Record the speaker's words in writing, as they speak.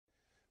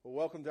Well,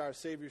 welcome to our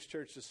Savior's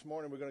Church this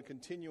morning. We're going to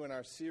continue in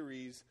our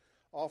series,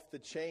 Off the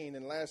Chain.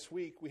 And last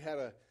week,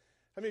 how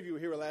many of you were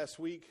here last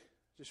week?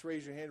 Just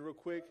raise your hand real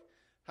quick.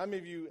 How many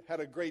of you had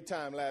a great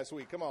time last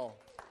week? Come on.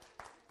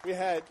 We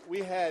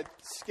had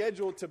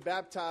scheduled to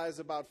baptize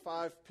about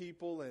 5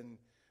 people, and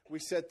we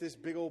set this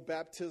big old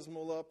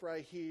baptismal up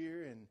right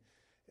here,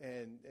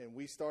 and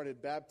we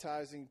started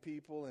baptizing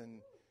people. And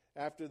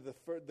after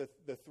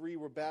the 3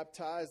 were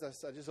baptized,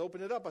 I just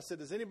opened it up. I said,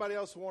 does anybody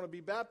else want to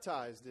be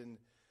baptized? And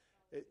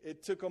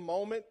it took a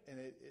moment, and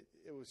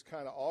it was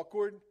kind of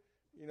awkward.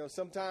 You know,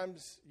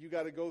 sometimes you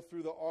got to go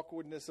through the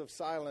awkwardness of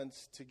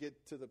silence to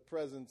get to the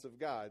presence of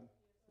God,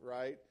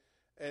 right?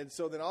 And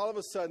so then all of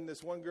a sudden,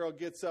 this one girl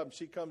gets up, and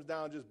she comes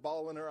down just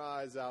bawling her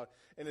eyes out.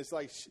 And it's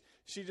like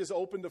she just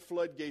opened the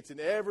floodgates, and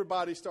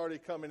everybody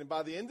started coming. And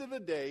by the end of the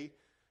day,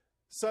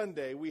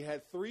 Sunday, we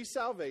had 3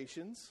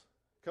 salvations.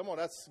 Come on,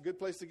 that's a good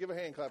place to give a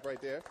hand clap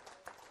right there.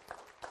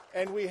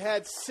 And we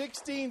had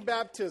 16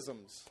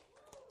 baptisms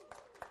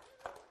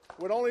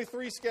with only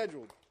 3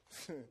 scheduled.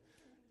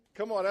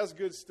 Come on, that's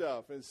good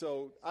stuff. And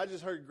so I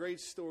just heard great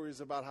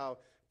stories about how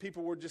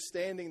people were just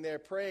standing there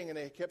praying, and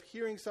they kept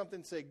hearing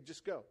something say,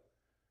 just go,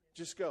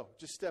 just go,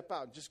 just step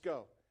out, just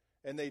go.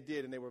 And they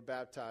did, and they were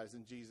baptized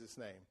in Jesus'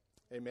 name.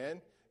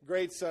 Amen.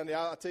 Great Sunday.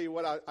 I'll tell you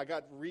what, I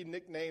got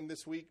re-nicknamed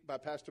this week by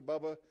Pastor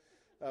Bubba.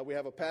 We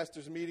have a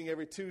pastor's meeting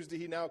every Tuesday.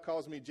 He now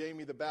calls me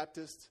Jamie the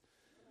Baptist.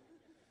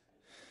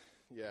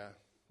 Yeah,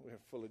 we're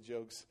full of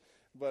jokes.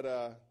 But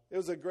it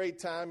was a great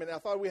time, and I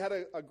thought we had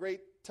a great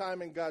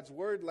time in God's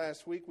Word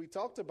last week. We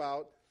talked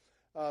about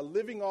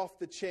living off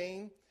the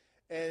chain,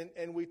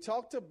 and we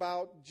talked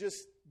about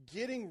just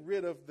getting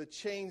rid of the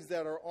chains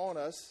that are on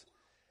us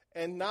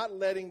and not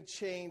letting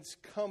chains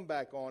come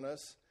back on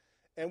us.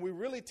 And we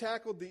really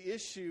tackled the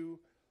issue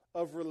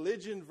of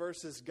religion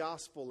versus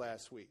gospel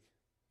last week.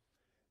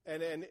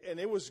 And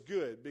it was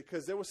good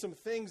because there were some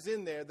things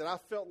in there that I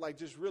felt like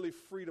just really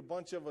freed a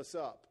bunch of us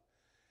up.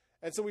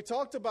 And so we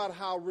talked about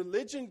how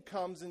religion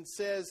comes and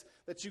says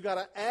that you got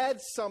to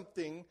add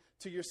something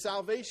to your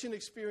salvation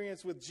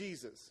experience with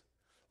Jesus.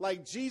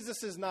 Like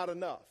Jesus is not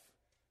enough.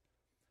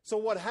 So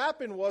what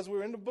happened was, we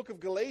were in the book of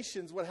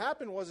Galatians. What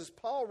happened was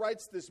Paul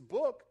writes this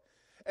book,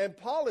 and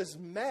Paul is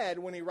mad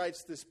when he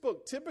writes this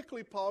book.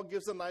 Typically, Paul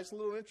gives a nice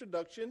little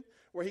introduction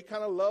where he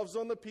kind of loves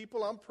on the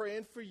people. I'm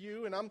praying for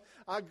you, and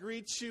I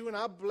greet you, and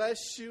I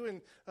bless you, and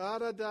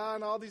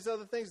and all these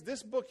other things.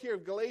 This book here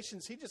of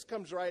Galatians, he just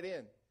comes right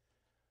in.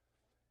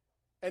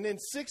 And in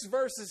 6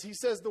 verses, he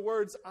says the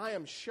words, I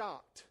am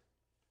shocked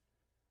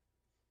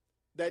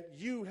that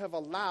you have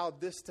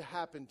allowed this to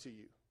happen to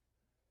you.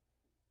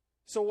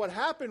 So what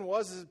happened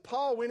was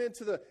Paul went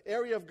into the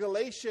area of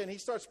Galatia, and he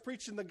starts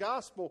preaching the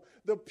gospel,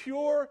 the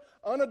pure,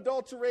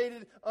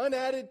 unadulterated,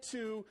 unadded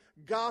to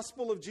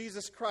gospel of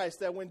Jesus Christ.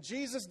 That when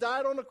Jesus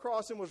died on the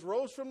cross and was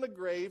rose from the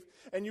grave,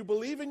 and you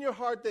believe in your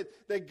heart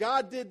that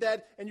God did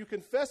that, and you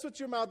confess with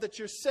your mouth that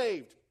you're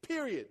saved,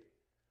 period.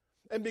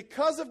 And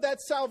because of that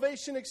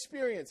salvation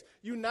experience,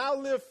 you now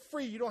live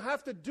free. You don't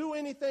have to do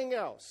anything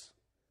else.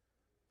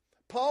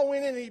 Paul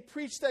went in and he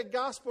preached that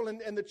gospel,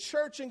 and the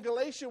church in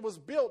Galatia was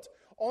built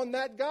on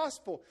that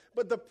gospel.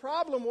 But the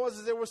problem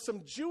was there were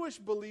some Jewish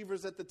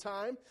believers at the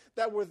time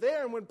that were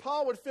there. And when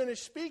Paul would finish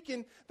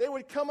speaking, they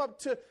would come up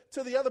to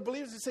the other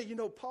believers and say, you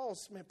know,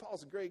 Paul's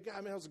a great guy.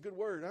 Man, that was a good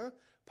word, huh?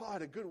 Paul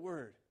had a good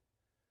word.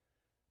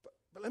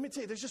 But let me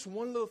tell you, there's just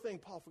one little thing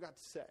Paul forgot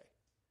to say.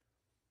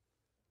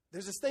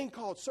 There's this thing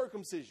called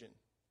circumcision.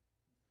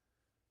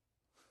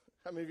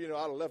 How many of you know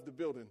I'd have left the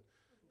building?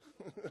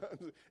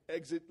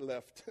 Exit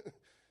left.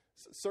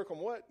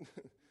 What?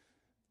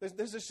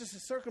 There's just a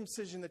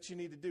circumcision that you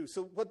need to do.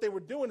 So what they were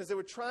doing is they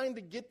were trying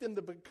to get them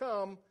to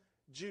become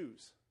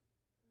Jews.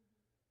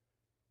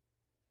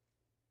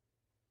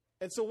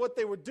 And so what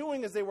they were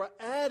doing is they were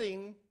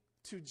adding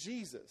to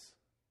Jesus.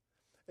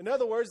 In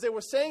other words, they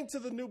were saying to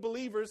the new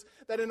believers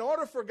that in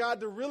order for God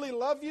to really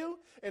love you,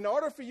 in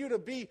order for you to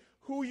be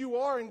who you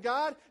are in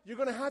God, you're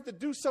going to have to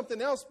do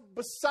something else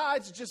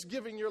besides just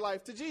giving your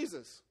life to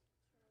Jesus.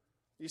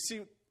 You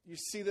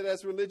see that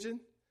as religion?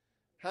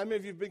 How many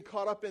of you have been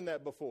caught up in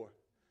that before?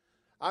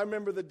 I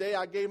remember the day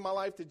I gave my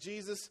life to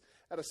Jesus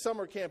at a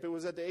summer camp. It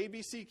was at the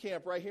ABC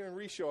camp right here in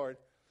Richard.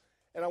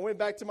 And I went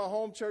back to my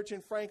home church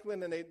in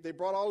Franklin, and they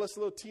brought all us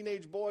little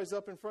teenage boys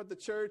up in front of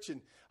the church,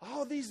 and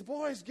all these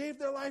boys gave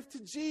their life to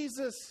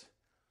Jesus.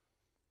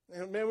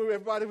 And man,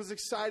 everybody was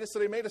excited, so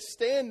they made a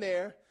stand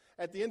there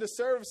at the end of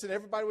service, and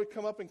everybody would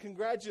come up and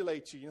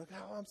congratulate you. You know,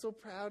 oh, I'm so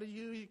proud of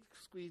you. You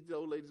squeeze, the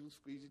old ladies would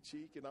squeeze your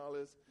cheek and all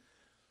this.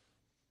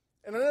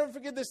 And I'll never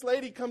forget, this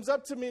lady comes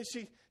up to me, and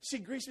she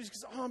greets me. She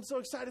goes, oh, I'm so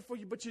excited for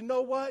you, but you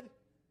know what?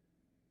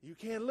 You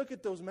can't look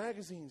at those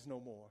magazines no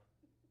more.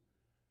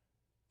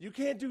 You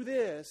can't do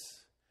this.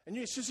 And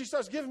she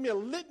starts giving me a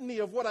litany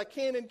of what I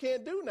can and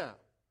can't do now.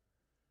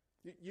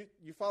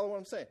 You follow what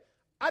I'm saying?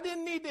 I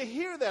didn't need to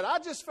hear that. I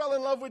just fell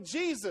in love with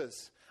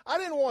Jesus. I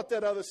didn't want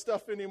that other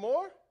stuff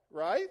anymore,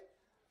 right?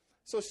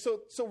 So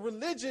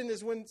religion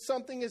is when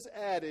something is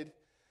added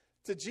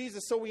to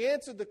Jesus. So we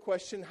answered the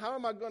question, how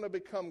am I going to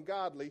become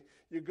godly?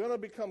 You're going to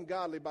become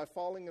godly by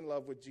falling in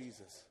love with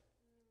Jesus.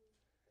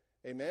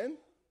 Amen?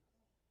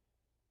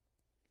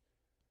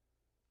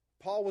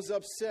 Paul was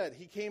upset.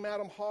 He came at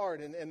him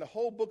hard. And the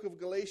whole book of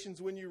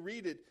Galatians, when you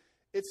read it,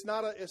 it's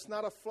not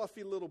a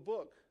fluffy little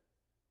book.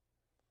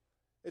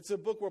 It's a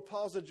book where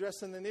Paul's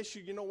addressing an issue.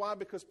 You know why?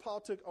 Because Paul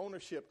took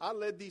ownership. I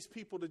led these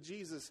people to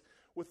Jesus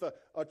with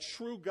a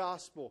true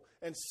gospel.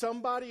 And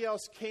somebody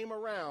else came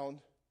around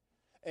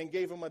and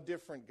gave them a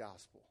different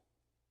gospel.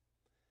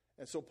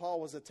 And so Paul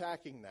was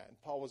attacking that.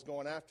 And Paul was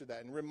going after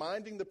that and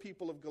reminding the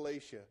people of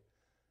Galatia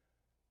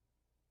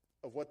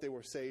of what they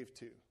were saved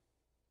to.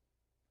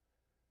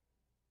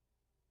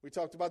 We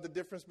talked about the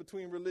difference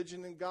between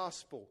religion and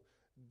gospel,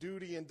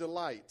 duty and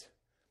delight,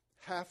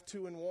 have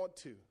to and want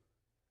to.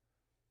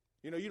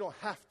 You know, you don't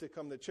have to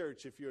come to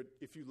church if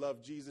you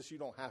love Jesus. You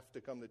don't have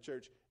to come to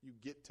church. You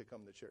get to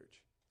come to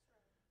church.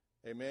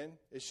 Amen?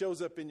 It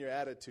shows up in your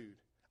attitude.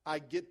 I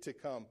get to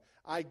come.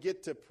 I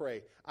get to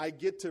pray. I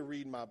get to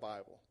read my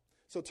Bible.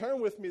 So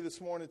turn with me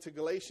this morning to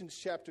Galatians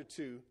chapter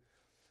 2.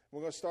 We're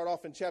going to start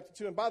off in chapter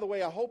 2. And by the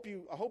way, I hope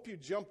you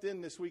jumped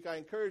in this week. I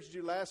encouraged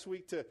you last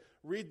week to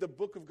read the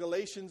book of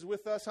Galatians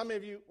with us. How many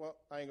of you, well,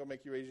 I ain't going to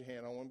make you raise your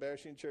hand. I don't want to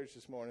embarrass you in church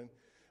this morning.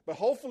 But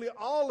hopefully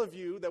all of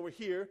you that were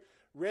here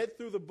read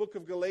through the book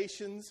of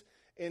Galatians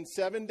in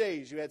 7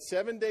 days. You had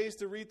 7 days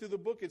to read through the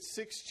book. It's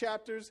 6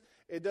 chapters.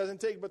 It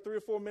doesn't take but 3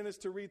 or 4 minutes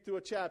to read through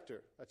a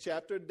chapter. A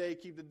chapter a day,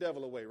 keep the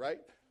devil away, right?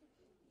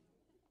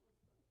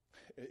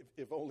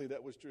 If only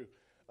that was true.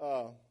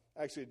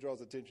 Actually, it draws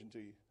attention to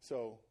you.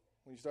 So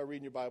when you start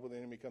reading your Bible, the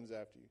enemy comes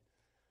after you.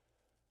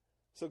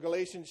 So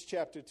Galatians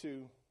chapter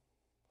 2,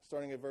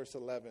 starting at verse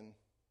 11.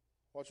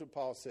 Watch what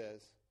Paul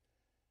says.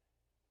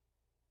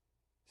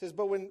 He says,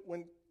 but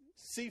when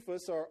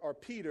Cephas, or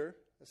Peter,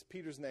 that's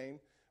Peter's name,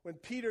 when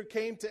Peter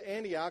came to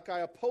Antioch, I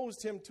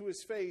opposed him to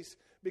his face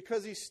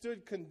because he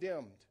stood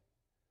condemned.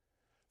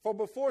 For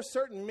before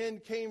certain men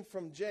came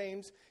from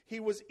James, he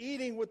was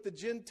eating with the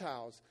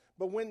Gentiles.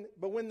 But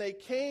when they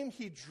came,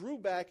 he drew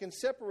back and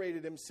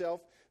separated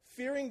himself,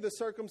 fearing the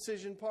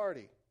circumcision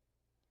party.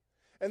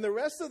 And the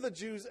rest of the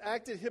Jews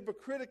acted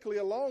hypocritically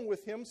along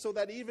with him, so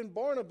that even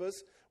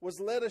Barnabas was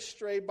led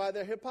astray by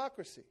their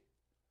hypocrisy.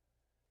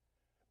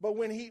 But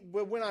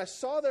when I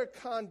saw their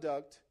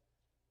conduct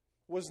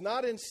was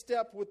not in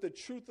step with the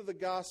truth of the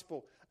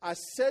gospel, I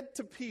said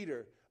to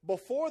Peter,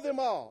 before them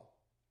all,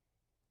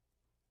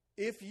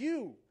 if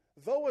you,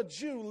 though a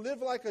Jew,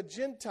 live like a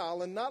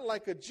Gentile and not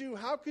like a Jew,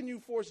 how can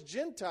you force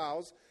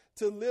Gentiles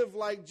to live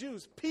like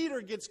Jews?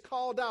 Peter gets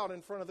called out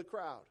in front of the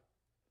crowd.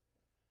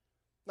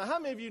 Now, how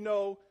many of you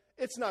know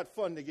it's not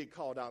fun to get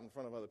called out in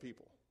front of other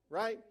people,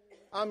 right?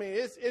 I mean,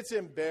 it's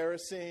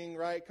embarrassing,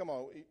 right? Come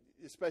on.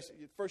 Especially,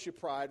 first your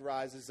pride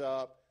rises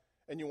up,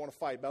 and you want to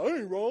fight back. I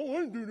ain't wrong, I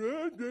didn't do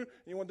that. And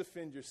you want to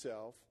defend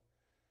yourself.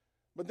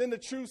 But then the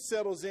truth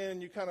settles in,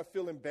 and you kind of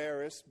feel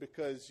embarrassed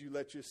because you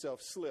let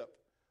yourself slip.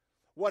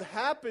 What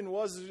happened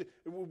was,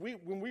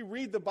 when we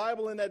read the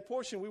Bible in that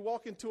portion, we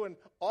walk into an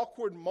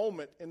awkward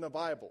moment in the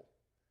Bible.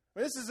 I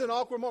mean, this is an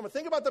awkward moment.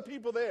 Think about the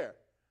people there.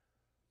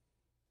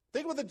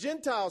 Think what the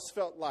Gentiles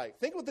felt like.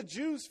 Think what the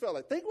Jews felt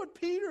like. Think what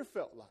Peter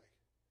felt like.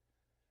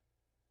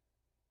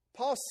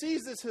 Paul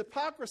sees this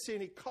hypocrisy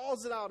and he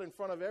calls it out in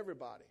front of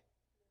everybody.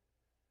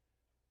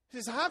 He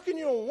says, how can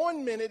you in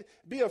 1 minute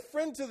be a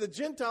friend to the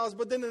Gentiles,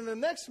 but then in the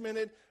next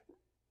minute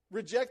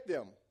reject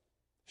them,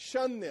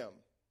 shun them,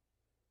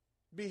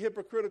 be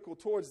hypocritical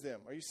towards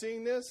them? Are you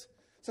seeing this?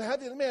 So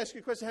let me ask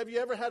you a question. Have you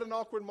ever had an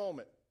awkward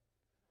moment?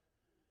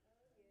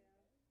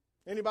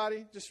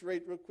 Anybody? Just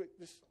rate real quick.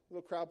 Just a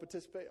little crowd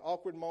participate.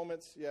 Awkward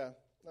moments. Yeah.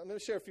 I'm going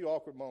to share a few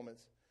awkward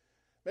moments.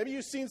 Maybe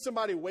you've seen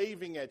somebody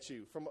waving at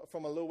you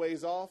from a little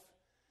ways off,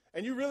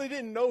 and you really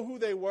didn't know who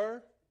they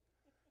were,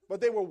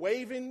 but they were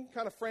waving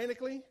kind of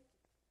frantically,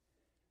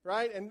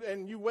 right?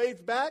 And you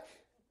waved back,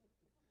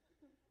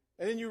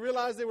 and then you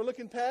realized they were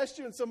looking past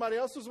you and somebody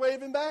else was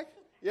waving back.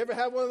 You ever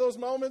have one of those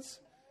moments?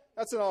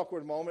 That's an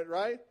awkward moment,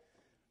 right?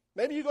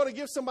 Maybe you go to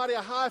give somebody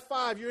a high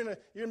five.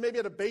 You're maybe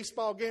at a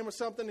baseball game or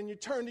something, and you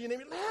turn to your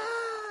neighbor,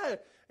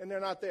 and they're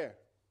not there.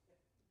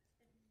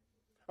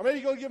 Or maybe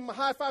you go give them a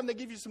high five, and they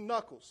give you some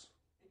knuckles.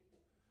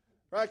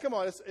 Right? Come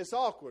on, it's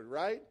awkward,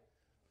 right?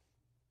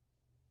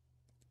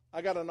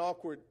 I got an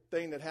awkward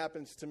thing that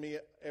happens to me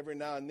every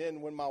now and then.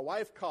 When my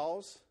wife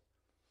calls,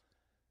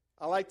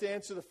 I like to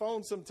answer the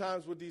phone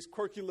sometimes with these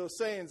quirky little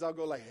sayings. I'll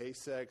go like, hey,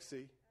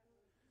 sexy.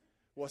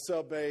 What's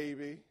up,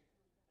 baby?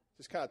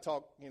 Just kind of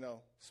talk,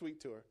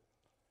 sweet to her.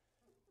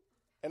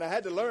 And I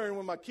had to learn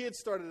when my kids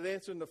started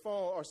answering the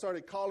phone or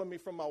started calling me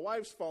from my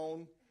wife's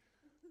phone.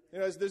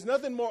 There's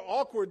nothing more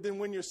awkward than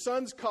when your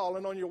son's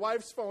calling on your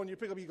wife's phone. You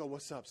pick up, you go,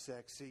 what's up,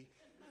 sexy?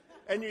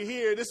 And you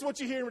hear, this is what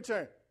you hear in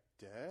return.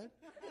 Dad?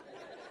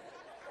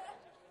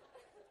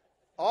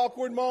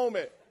 Awkward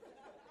moment.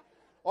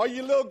 Or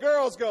your little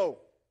girls go,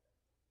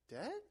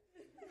 Dad?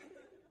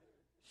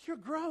 You're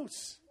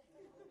gross.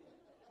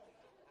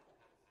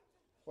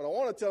 What I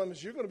want to tell them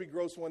is you're going to be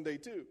gross one day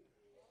too.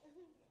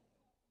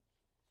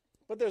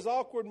 But there's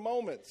awkward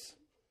moments.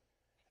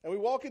 And we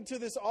walk into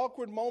this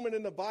awkward moment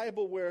in the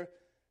Bible where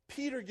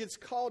Peter gets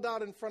called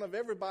out in front of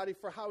everybody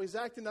for how he's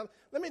acting. Now,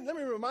 let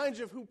me remind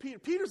you of who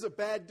Peter's a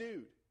bad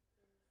dude.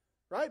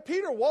 Right?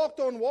 Peter walked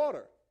on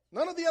water.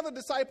 None of the other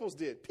disciples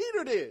did.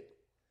 Peter did.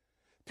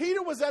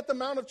 Peter was at the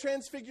Mount of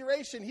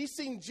Transfiguration. He's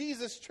seen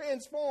Jesus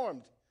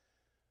transformed.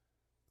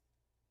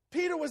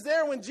 Peter was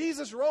there when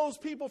Jesus rose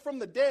people from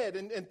the dead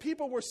and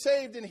people were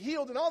saved and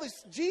healed and all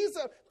this.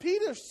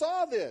 Peter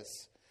saw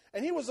this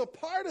and he was a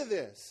part of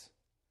this.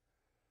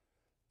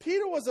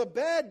 Peter was a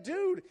bad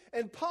dude,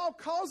 and Paul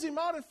calls him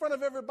out in front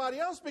of everybody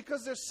else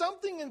because there's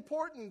something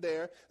important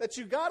there that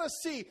you got to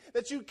see,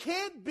 that you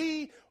can't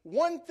be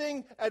one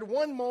thing at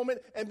one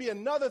moment and be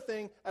another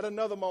thing at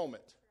another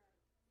moment,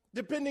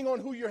 depending on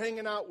who you're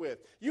hanging out with.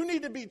 You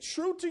need to be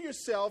true to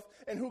yourself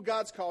and who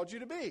God's called you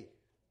to be.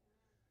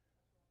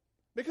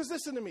 Because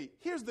listen to me,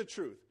 here's the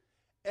truth.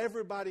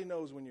 Everybody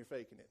knows when you're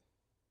faking it.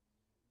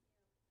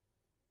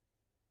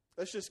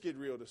 Let's just get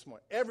real this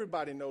morning.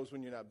 Everybody knows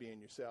when you're not being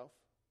yourself.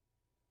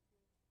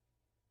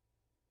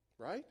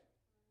 Right?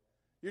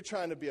 You're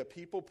trying to be a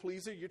people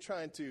pleaser. You're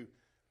trying to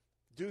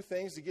do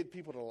things to get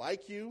people to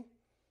like you.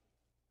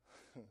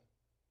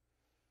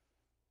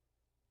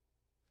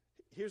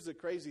 Here's the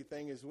crazy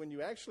thing is when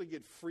you actually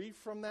get free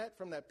from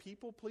that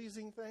people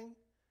pleasing thing,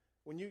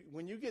 when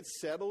you get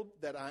settled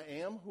that I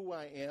am who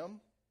I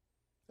am,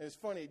 and it's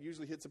funny, it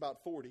usually hits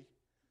about 40.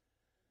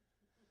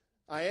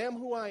 I am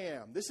who I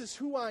am. This is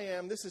who I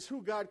am. This is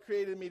who God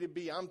created me to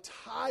be. I'm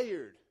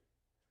tired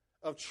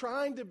of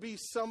trying to be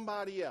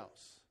somebody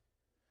else.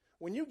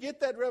 When you get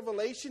that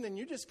revelation and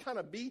you just kind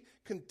of be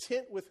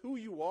content with who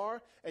you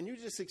are and you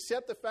just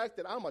accept the fact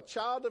that I'm a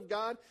child of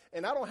God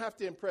and I don't have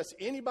to impress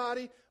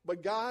anybody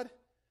but God,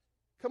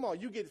 come on,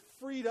 you get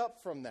freed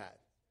up from that.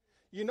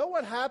 You know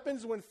what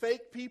happens when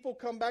fake people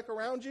come back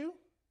around you?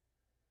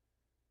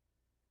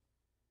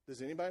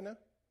 Does anybody know?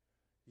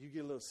 You get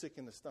a little sick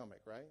in the stomach,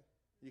 right?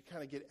 You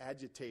kind of get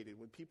agitated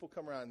when people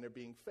come around and they're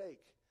being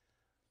fake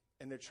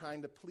and they're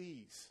trying to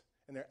please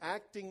and they're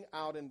acting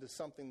out into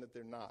something that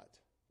they're not.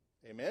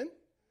 Amen?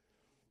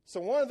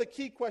 So one of the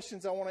key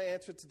questions I want to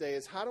answer today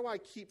is how do I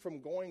keep from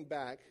going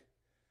back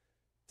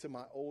to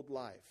my old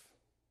life?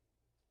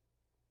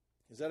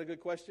 Is that a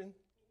good question?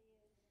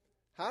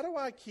 How do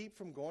I keep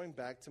from going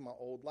back to my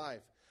old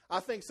life? I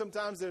think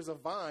sometimes there's a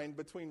vine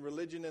between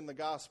religion and the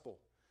gospel.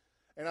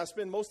 And I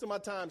spend most of my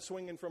time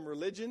swinging from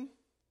religion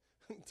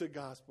to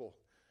gospel.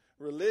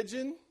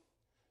 Religion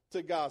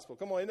to gospel.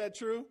 Come on, isn't that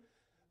true?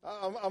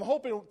 I'm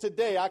hoping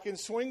today I can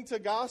swing to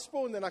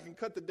gospel and then I can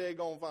cut the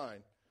daggone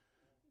vine.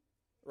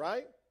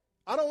 Right?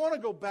 I don't want to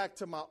go back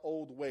to my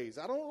old ways.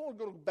 I don't want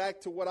to go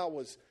back to what I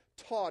was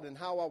taught and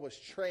how I was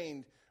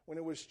trained when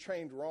it was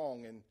trained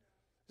wrong. And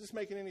is this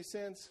making any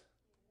sense?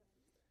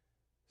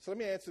 So let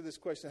me answer this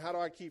question. How do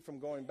I keep from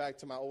going back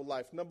to my old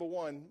life? Number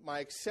one, my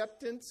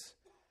acceptance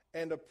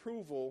and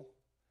approval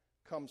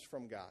comes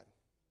from God.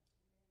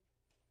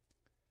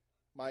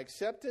 My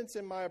acceptance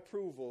and my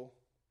approval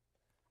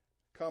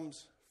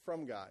comes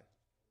from God.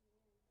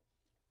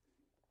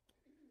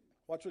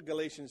 Watch what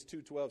Galatians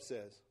 2:12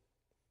 says.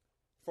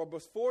 For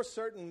before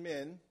certain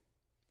men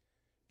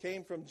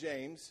came from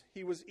James,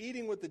 he was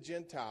eating with the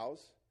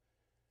Gentiles.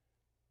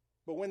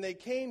 But when they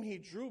came, he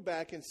drew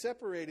back and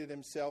separated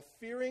himself,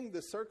 fearing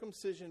the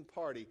circumcision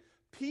party.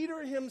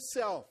 Peter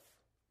himself,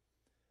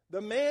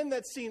 the man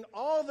that's seen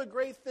all the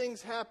great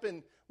things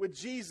happen with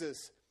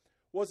Jesus,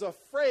 was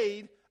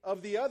afraid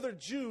of the other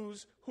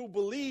Jews who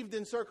believed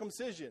in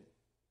circumcision.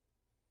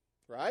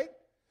 Right?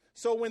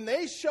 So when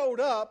they showed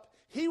up,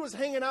 he was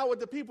hanging out with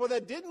the people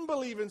that didn't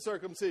believe in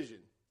circumcision.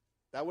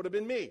 That would have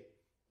been me,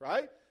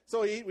 right?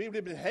 So we would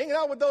have been hanging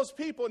out with those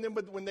people, and then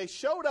when they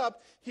showed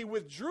up, he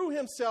withdrew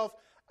himself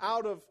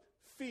out of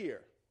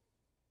fear.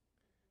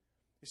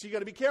 You see, you got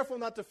to be careful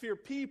not to fear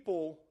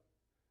people,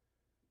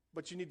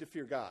 but you need to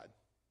fear God,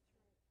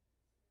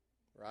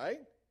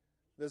 right?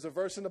 There's a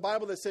verse in the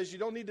Bible that says you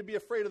don't need to be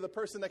afraid of the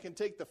person that can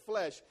take the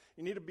flesh.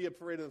 You need to be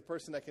afraid of the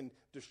person that can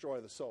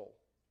destroy the soul,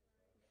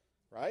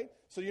 right?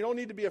 So you don't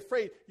need to be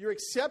afraid. Your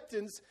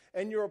acceptance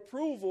and your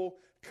approval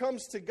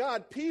comes to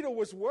God. Peter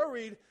was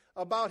worried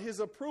about his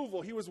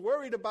approval. He was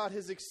worried about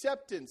his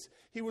acceptance.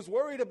 He was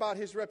worried about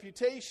his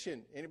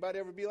reputation. Anybody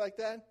ever be like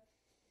that?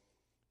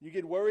 You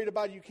get worried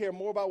about, you care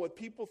more about what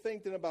people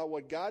think than about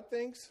what God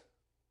thinks.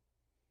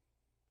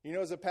 You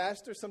know, as a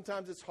pastor,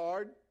 sometimes it's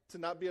hard to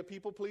not be a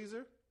people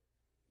pleaser.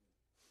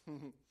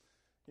 You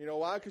know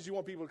why? Because you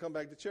want people to come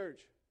back to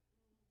church.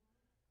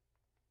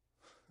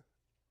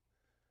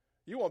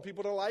 You want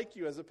people to like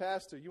you as a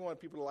pastor. You want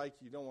people to like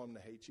you. You don't want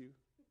them to hate you.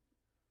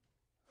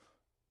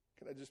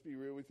 Can I just be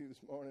real with you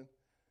this morning?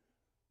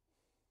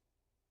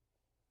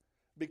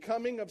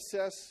 Becoming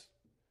obsessed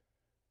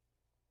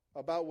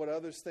about what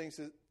others think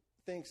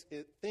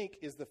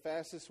is the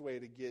fastest way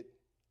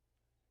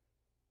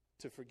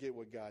to forget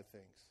what God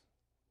thinks.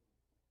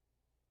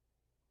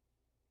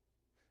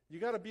 You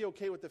got to be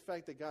okay with the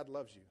fact that God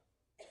loves you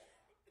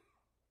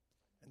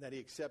and that he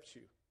accepts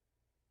you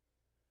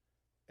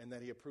and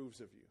that he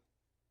approves of you.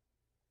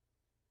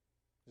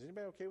 Is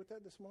anybody okay with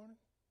that this morning?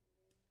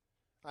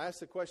 I asked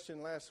the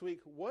question last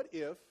week, what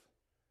if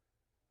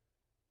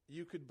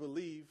you could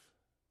believe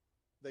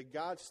that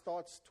God's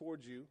thoughts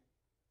towards you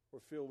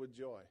were filled with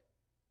joy?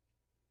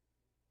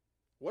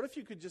 What if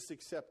you could just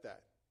accept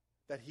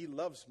that He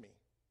loves me,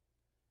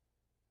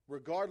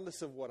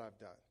 regardless of what I've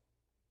done,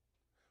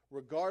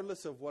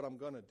 regardless of what I'm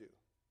going to do?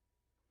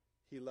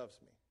 He loves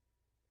me.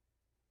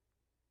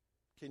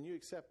 Can you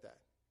accept that?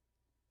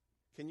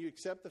 Can you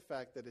accept the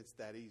fact that it's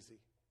that easy?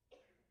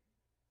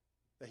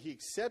 That He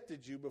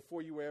accepted you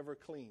before you were ever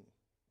clean.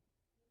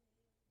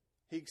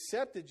 He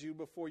accepted you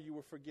before you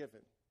were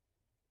forgiven.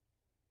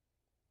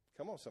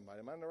 Come on, somebody.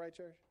 Am I in the right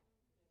church?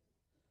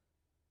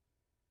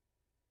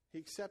 He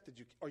accepted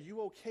you. Are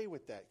you okay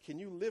with that? Can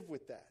you live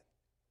with that?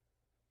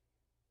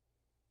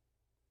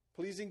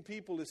 Pleasing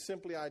people is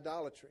simply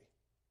idolatry.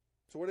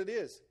 That's what it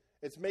is.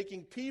 It's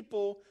making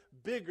people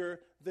bigger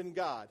than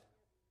God.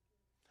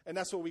 And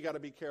that's what we got to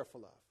be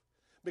careful of.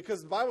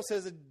 Because the Bible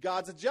says that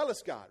God's a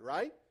jealous God,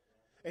 right?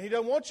 And He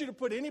doesn't want you to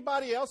put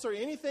anybody else or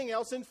anything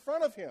else in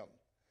front of Him.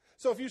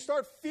 So if you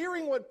start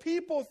fearing what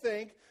people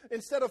think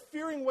instead of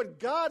fearing what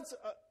God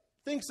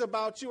thinks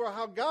about you or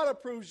how God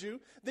approves you,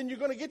 then you're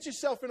going to get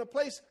yourself in a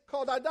place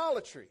called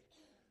idolatry,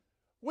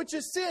 which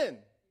is sin.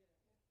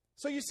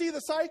 So you see the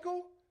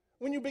cycle?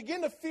 When you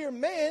begin to fear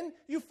man,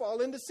 you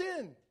fall into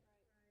sin.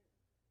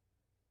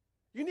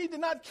 You need to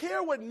not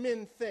care what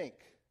men think.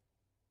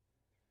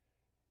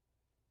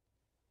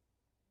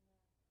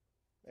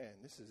 Man,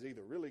 this is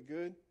either really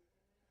good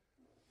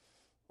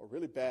or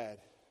really bad.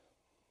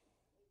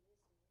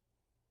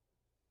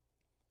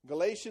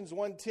 Galatians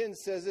 1:10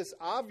 says this,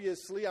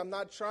 obviously, I'm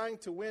not trying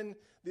to win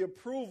the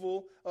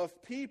approval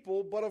of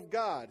people, but of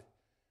God.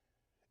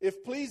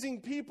 If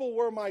pleasing people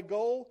were my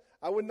goal,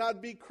 I would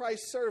not be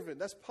Christ's servant.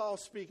 That's Paul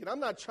speaking. I'm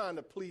not trying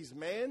to please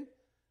man.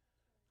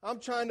 I'm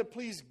trying to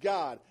please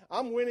God.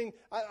 I'm winning.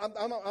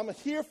 I'm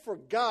here for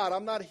God.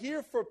 I'm not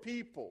here for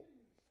people.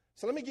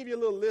 So let me give you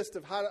a little list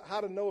of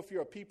how to know if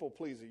you're a people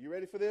pleaser. You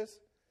ready for this?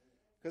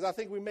 Because I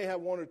think we may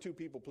have one or two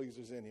people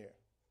pleasers in here.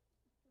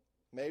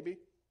 Maybe.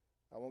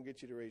 I won't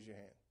get you to raise your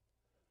hand.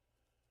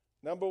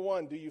 Number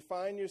one, do you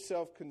find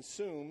yourself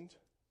consumed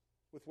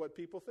with what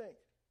people think?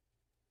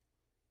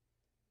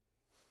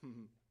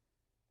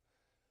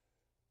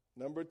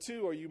 Number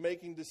two, are you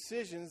making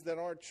decisions that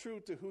aren't true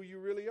to who you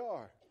really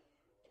are?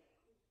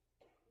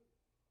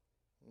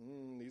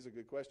 These are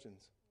good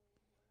questions.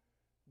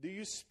 Do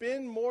you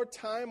spend more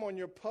time on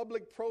your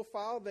public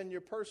profile than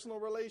your personal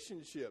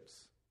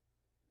relationships?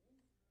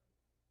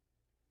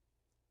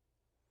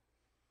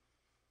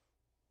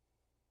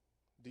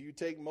 Do you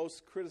take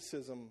most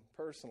criticism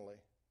personally?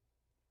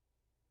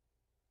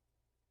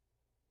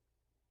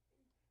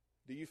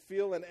 Do you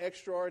feel an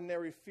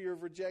extraordinary fear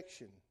of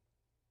rejection?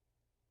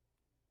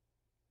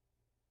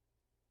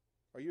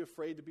 Are you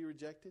afraid to be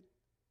rejected?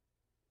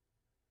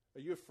 Are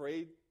you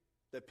afraid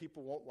that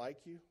people won't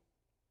like you?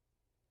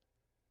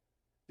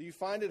 Do you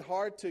find it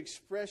hard to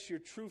express your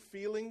true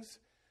feelings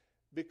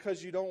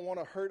because you don't want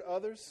to hurt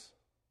others?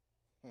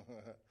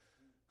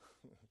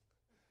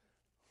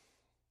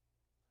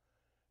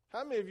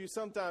 How many of you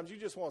sometimes you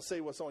just want to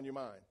say what's on your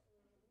mind?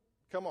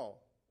 Come on.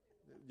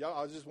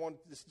 Y'all, I just want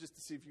just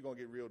to see if you're going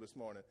to get real this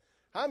morning.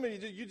 How many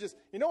of you just,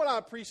 you know what I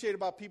appreciate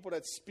about people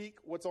that speak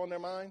what's on their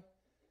mind?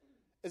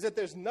 Is that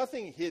there's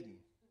nothing hidden,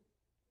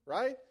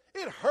 right?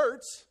 It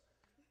hurts.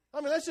 I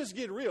mean, let's just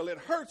get real. It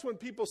hurts when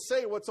people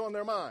say what's on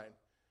their mind,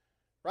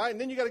 right? And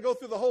then you got to go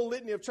through the whole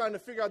litany of trying to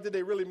figure out, did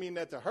they really mean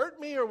that to hurt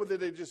me, or were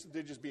they're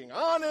just being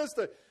honest?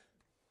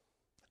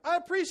 I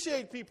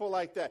appreciate people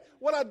like that.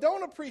 What I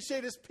don't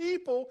appreciate is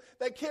people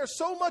that care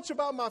so much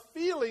about my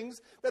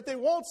feelings that they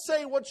won't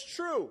say what's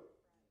true.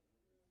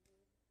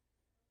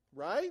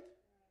 Right?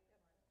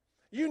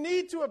 You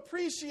need to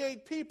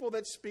appreciate people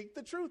that speak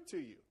the truth to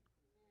you.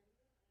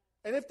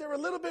 And if they're a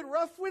little bit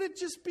rough with it,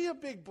 just be a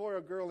big boy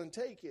or girl and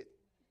take it.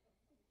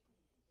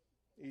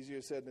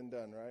 Easier said than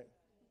done,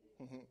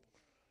 right?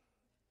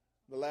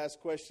 The last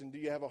question, do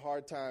you have a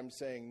hard time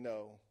saying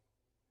no?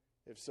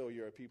 If so,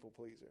 you're a people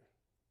pleaser.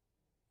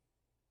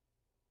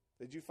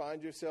 Did you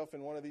find yourself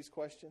in one of these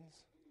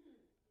questions?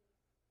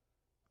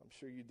 I'm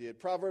sure you did.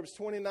 Proverbs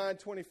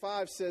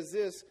 29:25 says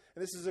this,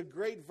 and this is a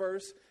great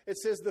verse. It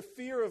says, the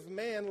fear of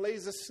man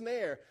lays a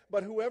snare,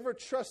 but whoever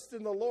trusts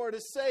in the Lord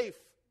is safe.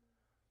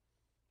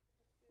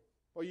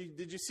 Well,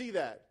 did you see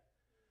that?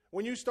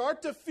 When you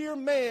start to fear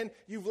man,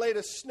 you've laid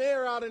a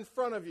snare out in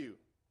front of you.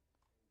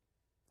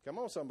 Come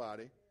on,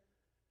 somebody.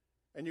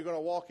 And you're going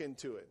to walk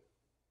into it.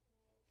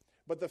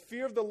 But the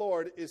fear of the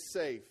Lord is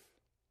safe.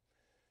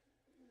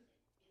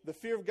 The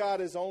fear of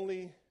God is the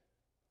only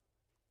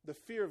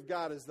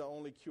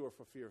cure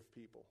for fear of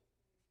people.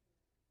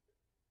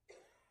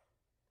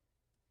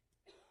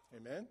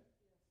 Amen?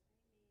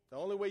 The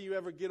only way you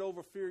ever get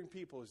over fearing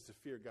people is to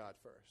fear God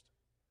first.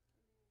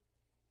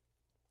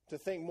 To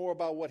think more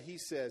about what He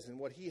says and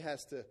what He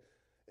has to,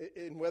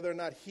 and whether or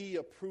not He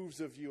approves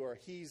of you or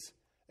He's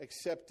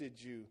accepted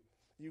you.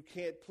 You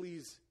can't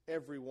please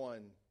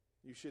everyone.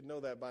 You should know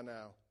that by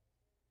now.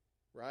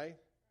 Right?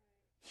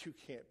 you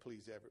can't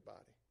please everybody.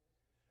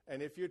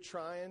 And if you're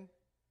trying,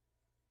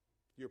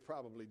 you're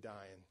probably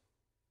dying.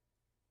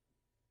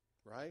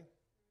 Right?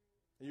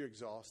 And you're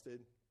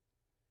exhausted.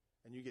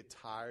 And you get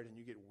tired and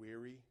you get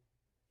weary.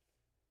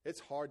 It's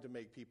hard to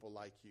make people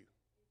like you.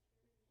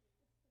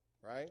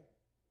 Right?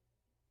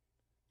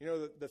 You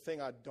know, the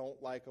thing I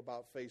don't like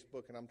about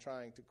Facebook, and I'm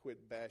trying to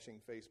quit bashing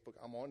Facebook.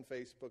 I'm on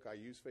Facebook. I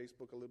use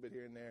Facebook a little bit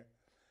here and there.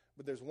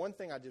 But there's one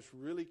thing I just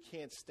really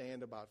can't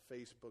stand about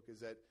Facebook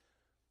is that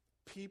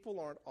people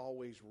aren't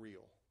always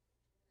real.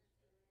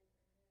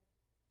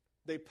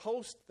 They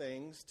post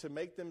things to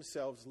make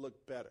themselves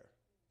look better.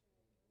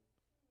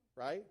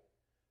 Right?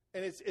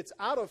 And it's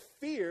out of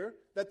fear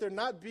that they're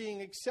not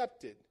being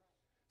accepted.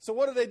 So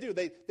what do?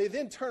 They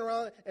then turn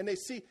around and they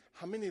see,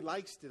 how many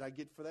likes did I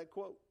get for that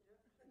quote?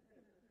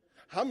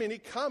 How many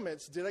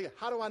comments did I get?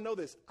 How do I know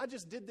this? I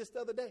just did this the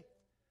other day.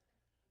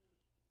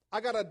 I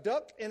got a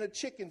duck and a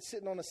chicken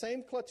sitting on the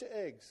same clutch of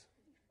eggs.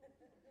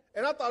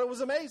 And I thought it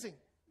was amazing.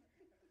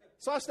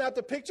 So I snapped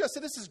a picture. I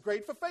said, this is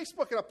great for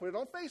Facebook. And I put it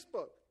on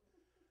Facebook.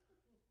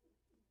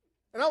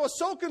 And I was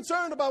so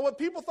concerned about what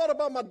people thought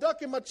about my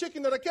duck and my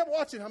chicken that I kept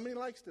watching. How many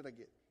likes did I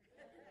get?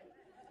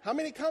 How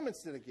many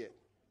comments did I get?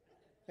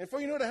 And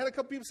before you know it, I had a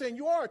couple people saying,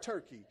 you are a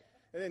turkey.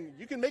 And then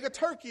you can make a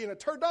turkey and a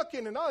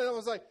turducken and all that. I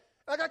was like,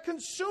 I got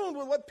consumed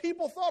with what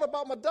people thought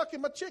about my duck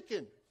and my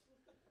chicken.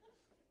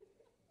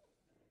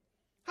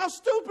 How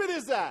stupid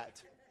is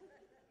that?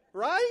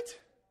 Right?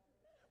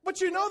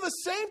 But you know, the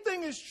same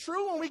thing is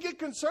true when we get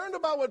concerned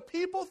about what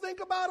people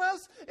think about us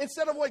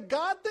instead of what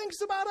God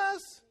thinks about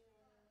us.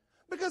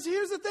 Because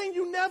here's the thing,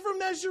 you never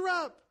measure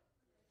up.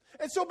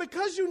 And so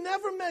because you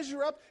never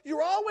measure up,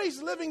 you're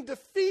always living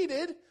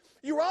defeated.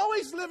 You're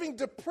always living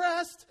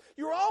depressed.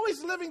 You're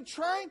always living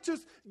trying to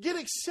get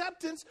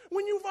acceptance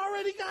when you've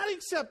already got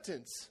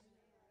acceptance.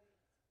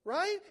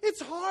 Right?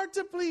 It's hard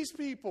to please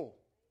people.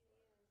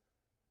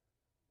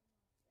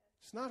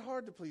 It's not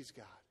hard to please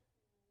God.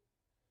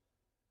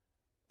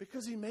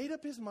 Because he made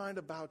up his mind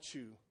about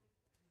you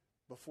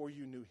before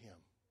you knew him.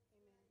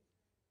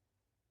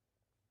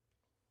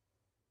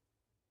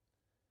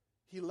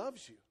 He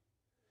loves you.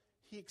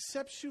 He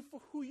accepts you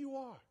for who you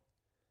are.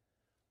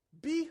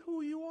 Be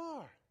who you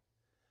are.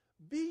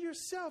 Be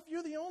yourself.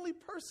 You're the only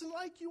person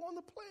like you on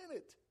the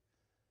planet.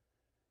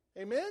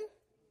 Amen?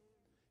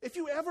 If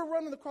you ever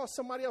run across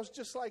somebody else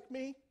just like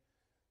me,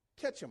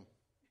 catch them.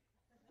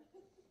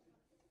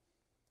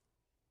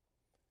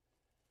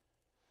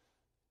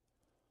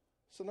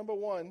 So number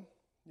one,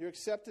 your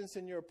acceptance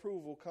and your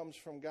approval comes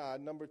from God.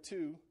 Number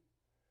two,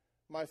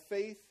 my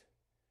faith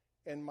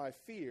and my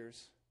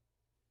fears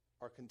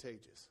are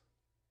contagious.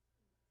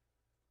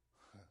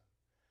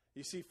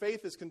 You see,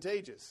 faith is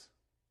contagious.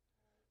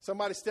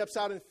 Somebody steps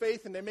out in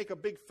faith and they make a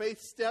big faith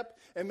step,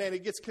 and man,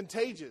 it gets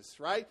contagious,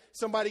 right?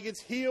 Somebody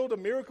gets healed, a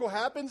miracle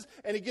happens,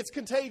 and it gets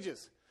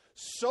contagious.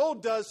 So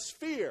does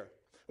fear.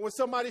 When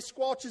somebody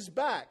squelches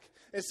back,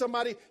 and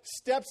somebody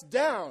steps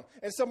down,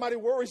 and somebody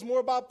worries more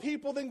about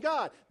people than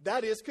God,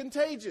 that is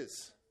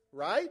contagious,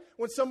 right?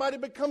 When somebody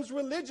becomes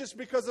religious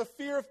because of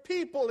fear of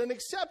people and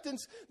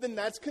acceptance, then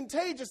that's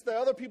contagious. The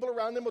other people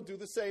around them will do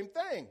the same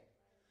thing.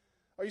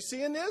 Are you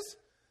seeing this?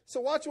 So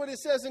watch what it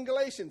says in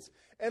Galatians.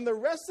 And the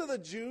rest of the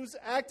Jews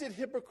acted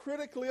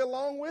hypocritically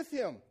along with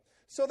him,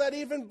 so that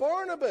even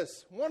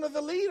Barnabas, one of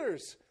the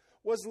leaders,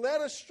 was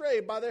led astray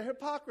by their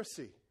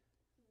hypocrisy.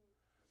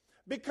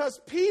 Because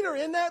Peter,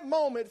 in that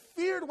moment,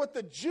 feared what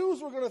the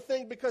Jews were going to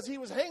think because he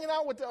was hanging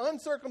out with the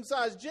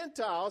uncircumcised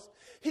Gentiles.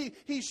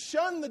 He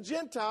shunned the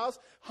Gentiles,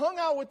 hung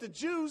out with the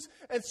Jews,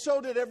 and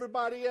so did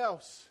everybody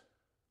else.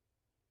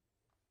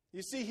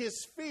 You see,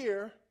 his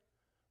fear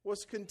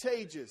was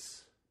contagious.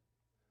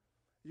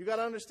 You got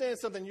to understand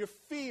something. Your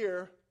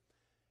fear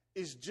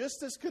is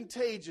just as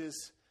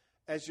contagious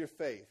as your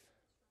faith.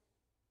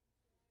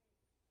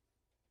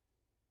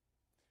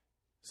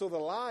 So the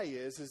lie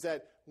is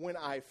that when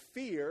I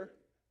fear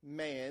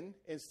man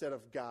instead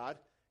of God,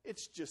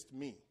 it's just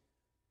me.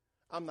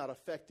 I'm not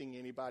affecting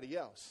anybody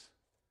else.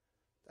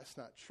 That's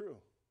not true.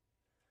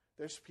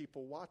 There's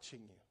people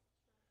watching you.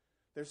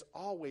 There's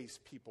always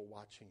people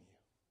watching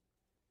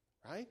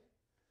you. Right?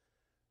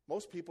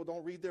 Most people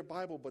don't read their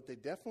Bible, but they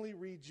definitely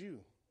read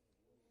you.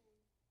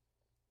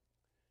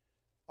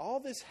 All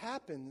this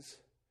happens,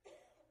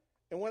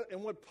 and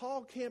what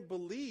Paul can't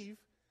believe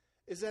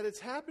is that it's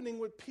happening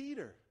with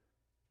Peter.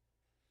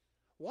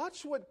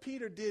 Watch what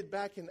Peter did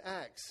back in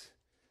Acts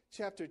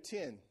chapter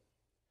 10.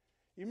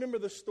 You remember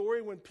the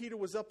story when Peter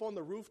was up on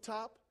the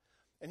rooftop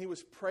and he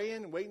was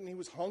praying, waiting, he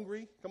was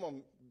hungry? Come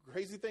on,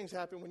 crazy things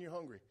happen when you're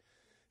hungry.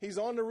 He's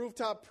on the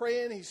rooftop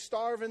praying, he's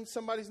starving,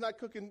 somebody's not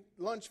cooking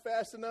lunch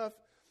fast enough.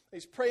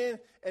 He's praying,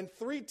 and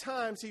 3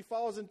 times he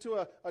falls into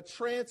a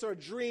trance or a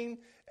dream,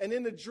 and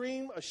in the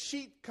dream, a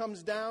sheet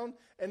comes down,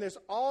 and there's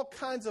all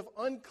kinds of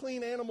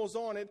unclean animals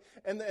on it,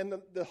 and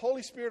the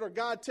Holy Spirit or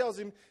God tells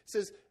him,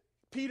 says,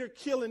 Peter,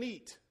 kill and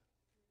eat.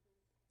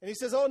 And he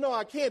says, oh, no,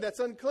 I can't. That's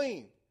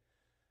unclean.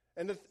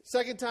 And the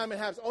second time it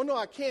happens, oh, no,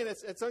 I can't.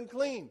 It's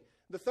unclean.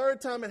 The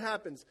third time it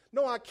happens.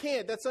 No, I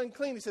can't. That's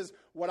unclean. He says,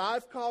 what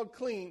I've called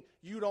clean,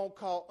 you don't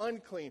call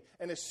unclean.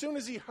 And as soon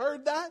as he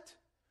heard that,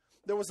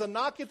 there was a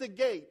knock at the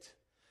gate.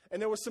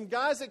 And there were some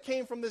guys that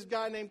came from this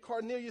guy named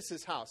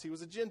Cornelius' house. He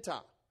was a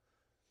Gentile.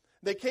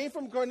 They came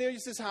from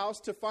Cornelius'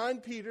 house to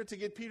find Peter, to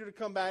get Peter to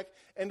come back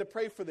and to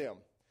pray for them.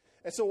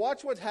 And so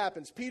watch what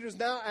happens. Peter's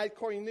now at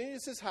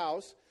Cornelius'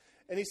 house,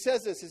 and he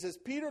says this. He says,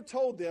 Peter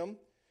told them,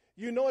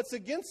 you know it's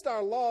against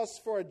our laws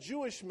for a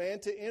Jewish man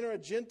to enter a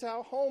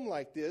Gentile home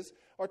like this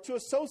or to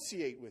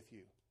associate with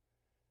you.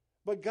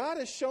 But God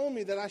has shown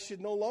me that I should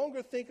no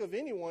longer think of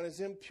anyone as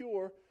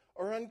impure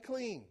or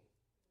unclean.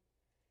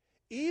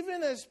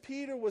 Even as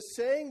Peter was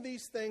saying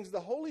these things,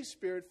 the Holy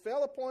Spirit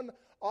fell upon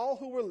all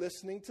who were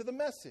listening to the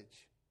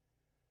message.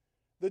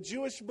 The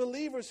Jewish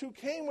believers who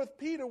came with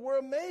Peter were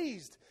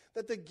amazed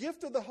that the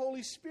gift of the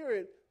Holy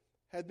Spirit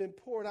had been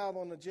poured out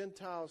on the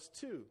Gentiles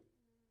too.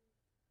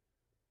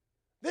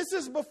 This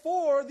is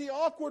before the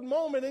awkward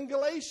moment in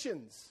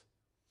Galatians.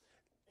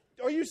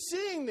 Are you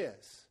seeing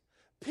this?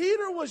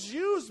 Peter was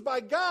used by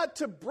God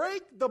to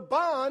break the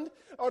bond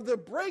or to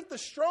break the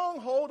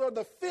stronghold or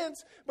the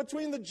fence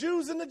between the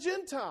Jews and the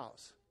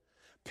Gentiles.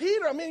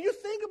 Peter, you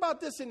think about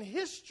this in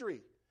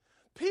history.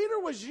 Peter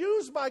was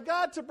used by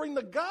God to bring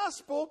the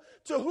gospel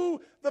to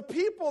who the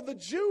people, the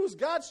Jews,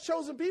 God's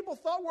chosen people,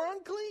 thought were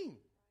unclean.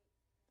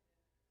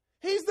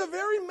 He's the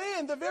very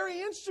man, the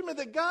very instrument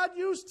that God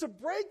used to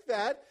break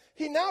that.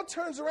 He now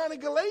turns around in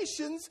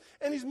Galatians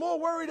and he's more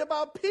worried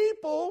about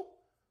people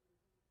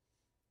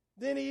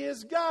than he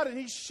is God. And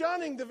he's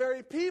shunning the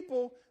very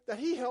people that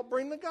he helped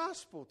bring the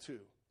gospel to.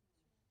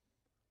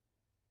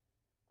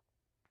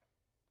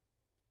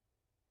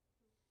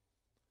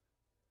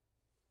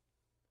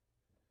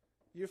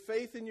 Your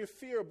faith and your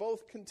fear are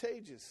both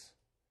contagious.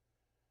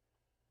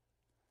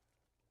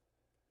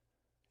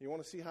 You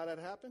want to see how that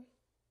happened?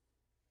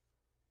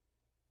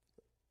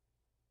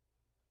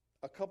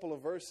 A couple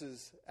of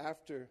verses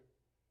after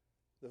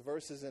the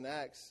verses in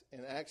Acts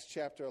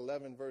chapter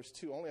 11, verse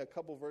 2, only a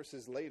couple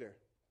verses later,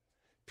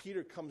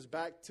 Peter comes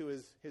back to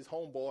his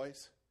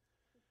homeboys.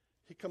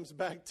 He comes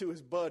back to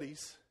his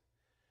buddies,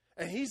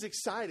 and he's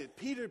excited.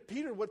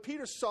 What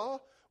Peter saw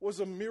was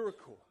a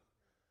miracle.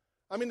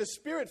 The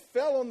Spirit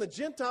fell on the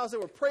Gentiles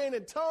that were praying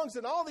in tongues,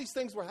 and all these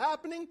things were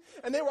happening,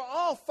 and they were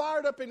all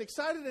fired up and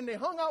excited, and they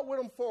hung out with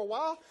him for a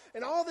while,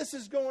 and all this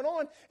is going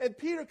on, and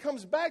Peter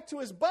comes back to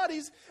his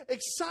buddies,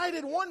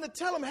 excited, wanting to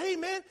tell them, hey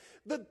man,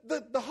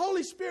 the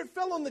Holy Spirit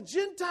fell on the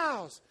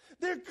Gentiles.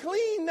 They're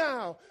clean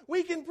now.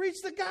 We can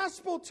preach the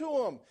gospel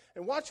to them.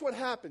 And watch what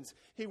happens.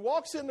 He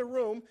walks in the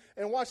room,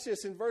 and watch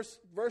this in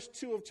verse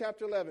 2 of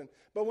chapter 11.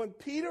 But when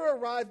Peter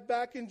arrived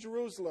back in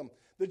Jerusalem,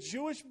 the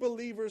Jewish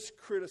believers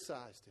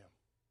criticized him.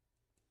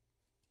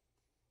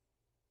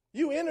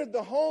 You entered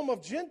the home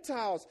of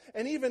Gentiles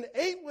and even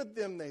ate with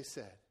them, they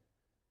said.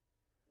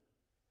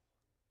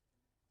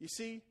 You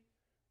see,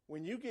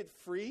 when you get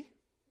free,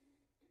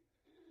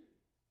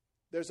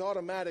 there's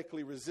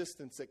automatically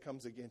resistance that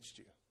comes against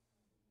you.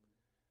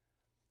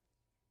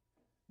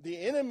 The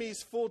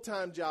enemy's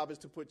full-time job is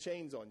to put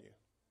chains on you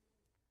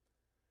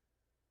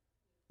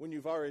when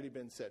you've already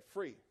been set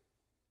free.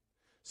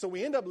 So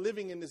we end up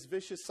living in this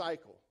vicious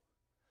cycle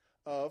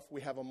of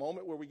we have a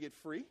moment where we get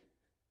free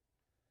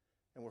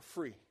and we're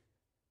free.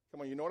 Come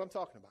on, you know what I'm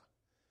talking about.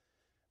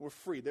 We're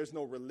free. There's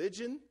no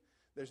religion.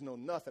 There's no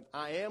nothing.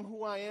 I am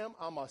who I am.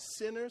 I'm a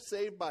sinner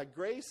saved by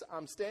grace.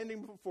 I'm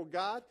standing before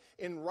God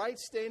in right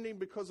standing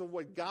because of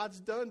what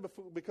God's done,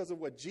 because of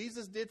what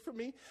Jesus did for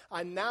me.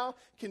 I now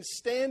can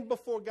stand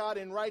before God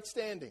in right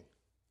standing.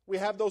 We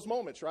have those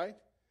moments, right?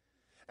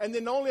 And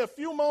then only a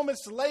few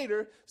moments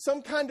later,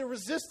 some kind of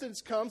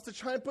resistance comes to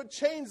try and put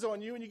chains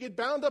on you, and you get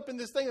bound up in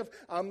this thing of,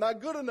 I'm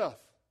not good enough.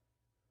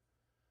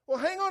 Well,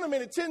 hang on a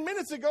minute. 10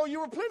 minutes ago, you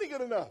were plenty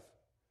good enough.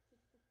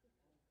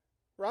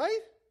 Right?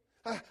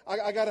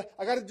 I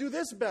gotta do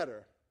this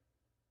better.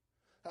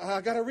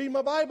 I gotta read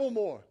my Bible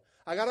more.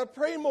 I gotta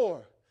pray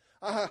more.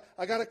 I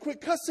gotta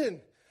quit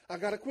cussing. I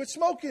gotta quit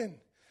smoking.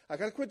 I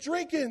gotta quit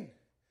drinking.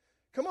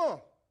 Come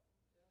on.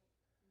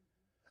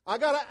 I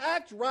gotta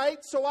act right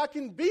so I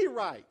can be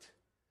right.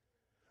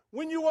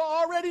 When you were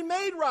already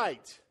made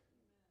right.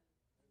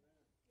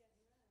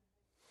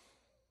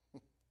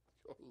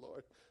 Oh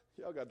Lord,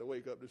 y'all got to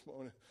wake up this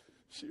morning.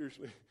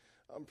 Seriously,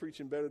 I'm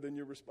preaching better than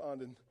you're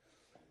responding.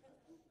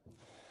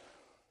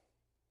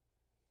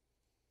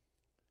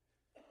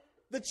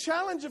 The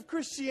challenge of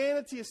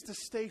Christianity is to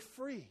stay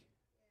free.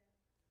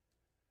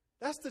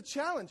 That's the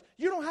challenge.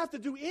 You don't have to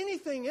do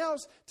anything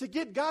else to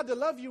get God to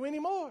love you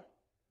anymore.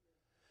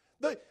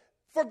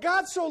 For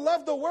God so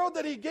loved the world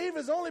that he gave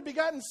his only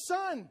begotten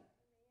Son.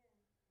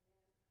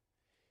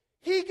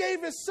 He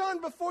gave his Son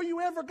before you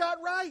ever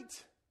got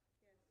right.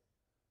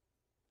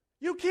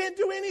 You can't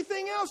do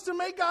anything else to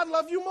make God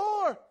love you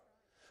more.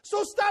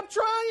 So stop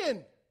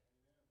trying.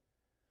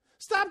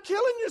 Stop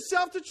killing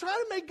yourself to try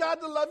to make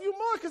God to love you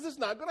more, because it's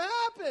not going to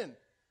happen.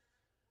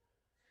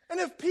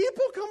 And if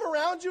people come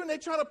around you and they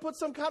try to put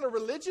some kind of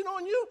religion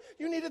on you,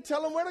 you need to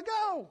tell them where to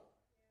go.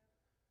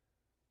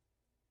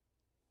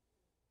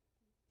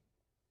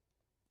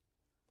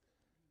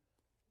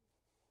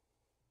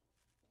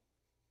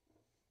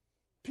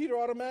 Peter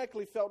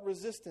automatically felt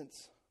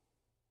resistance.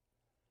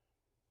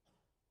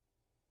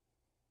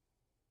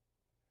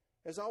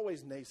 There's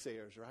always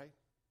naysayers, right?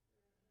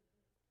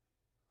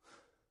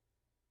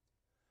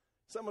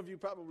 Some of you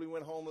probably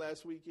went home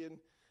last weekend,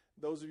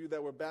 those of you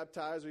that were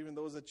baptized, or even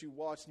those that you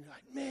watched, and you're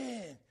like,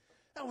 man,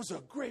 that was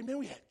a great, man,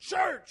 we had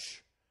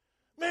church.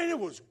 Man, it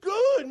was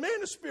good.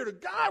 Man, the Spirit of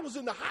God was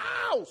in the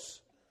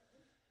house.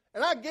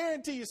 And I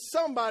guarantee you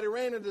somebody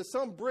ran into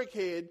some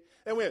brickhead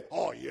and went,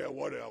 oh, yeah,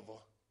 whatever.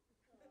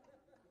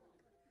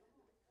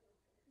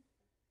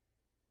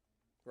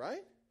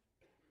 Right?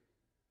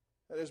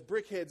 There's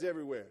brickheads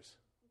everywhere.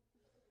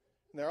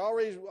 And they're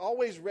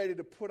always ready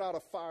to put out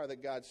a fire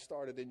that God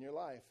started in your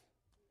life.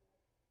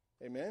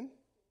 Amen?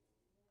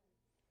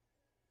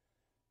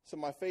 So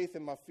my faith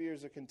and my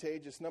fears are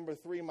contagious. Number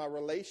 3, my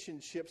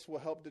relationships will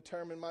help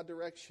determine my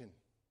direction.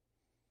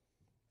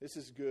 This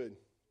is good.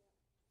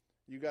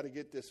 You got to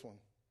get this one.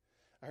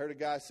 I heard a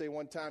guy say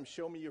one time,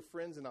 show me your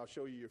friends and I'll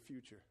show you your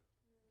future.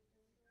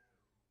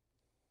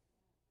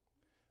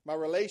 My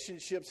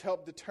relationships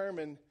help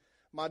determine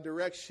my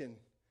direction.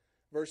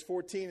 Verse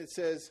 14, it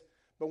says,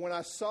 but when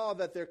I saw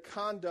that their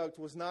conduct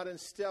was not in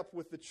step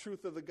with the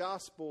truth of the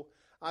gospel,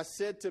 I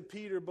said to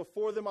Peter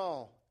before them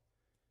all,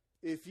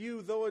 if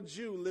you, though a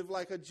Jew, live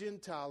like a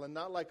Gentile and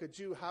not like a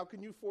Jew, how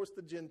can you force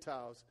the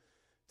Gentiles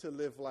to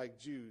live like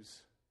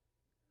Jews?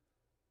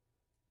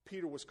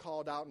 Peter was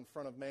called out in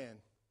front of man.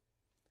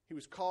 He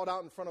was called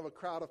out in front of a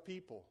crowd of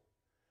people.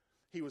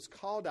 He was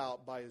called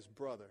out by his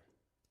brother.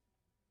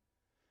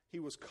 He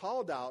was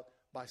called out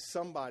by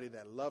somebody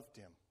that loved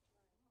him.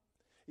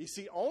 You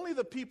see, only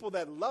the people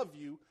that love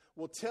you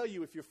will tell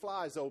you if your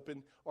fly is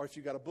open or if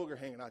you got a booger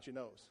hanging out your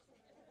nose.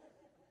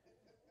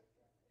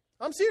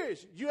 I'm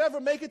serious. You ever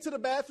make it to the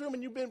bathroom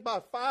and you've been by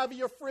 5 of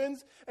your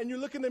friends and you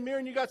look in the mirror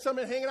and you got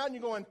something hanging out and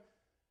you're going,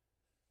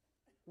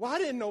 why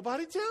didn't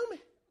nobody tell me?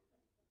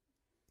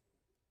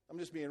 I'm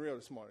just being real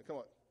this morning. Come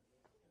on.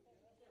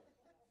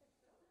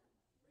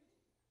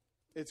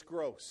 It's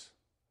gross,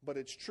 but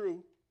it's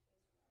true.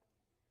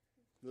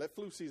 Let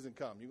flu season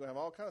come. You're going to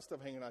have all kinds of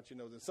stuff hanging out your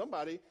nose. And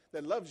somebody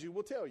that loves you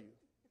will tell you,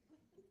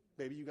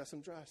 baby, you got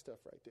some dry stuff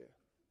right there.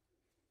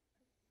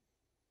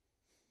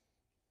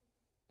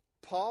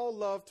 Paul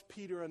loved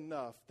Peter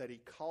enough that he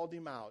called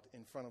him out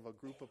in front of a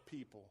group of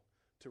people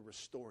to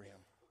restore him.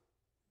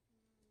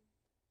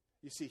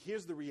 You see,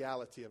 here's the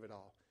reality of it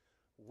all.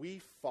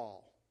 We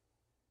fall.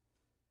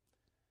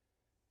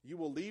 You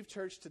will leave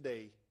church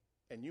today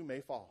and you may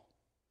fall.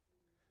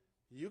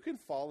 You can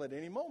fall at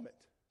any moment.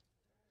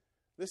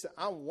 Listen,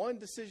 I'm one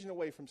decision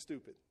away from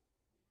stupid.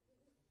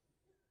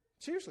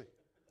 Seriously,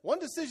 one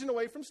decision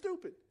away from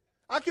stupid.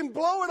 I can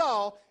blow it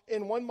all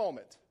in one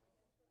moment.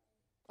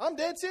 I'm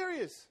dead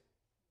serious.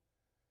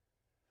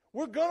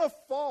 We're going to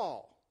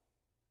fall.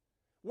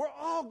 We're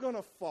all going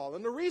to fall.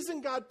 And the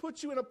reason God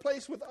puts you in a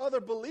place with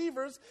other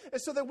believers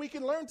is so that we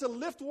can learn to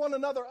lift one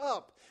another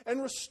up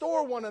and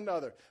restore one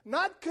another.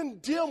 Not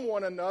condemn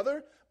one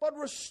another, but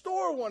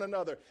restore one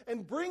another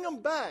and bring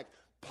them back.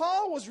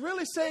 Paul was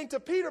really saying to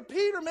Peter,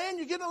 Peter, man,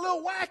 you're getting a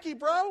little wacky,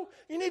 bro.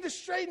 You need to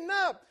straighten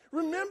up.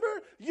 Remember,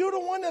 you're the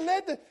one that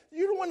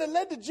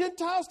led the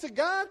Gentiles to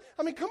God.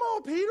 I mean, come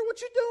on, Peter,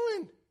 what you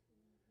doing?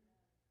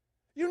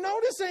 You know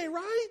this ain't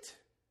right.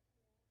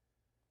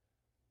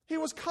 He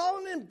was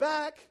calling him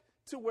back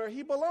to where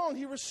he belonged.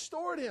 He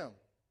restored him.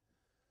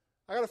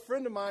 I got a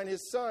friend of mine,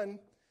 his son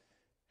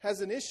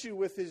has an issue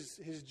with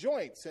his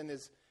joints, and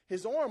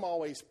his arm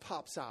always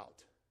pops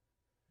out.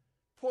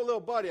 Poor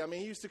little buddy. I mean,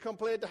 he used to come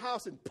play at the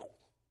house and poof,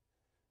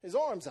 his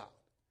arm's out.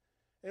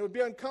 And it would be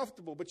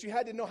uncomfortable, but you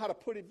had to know how to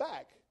put it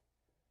back.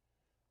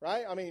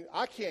 Right? I mean,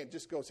 I can't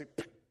just go say,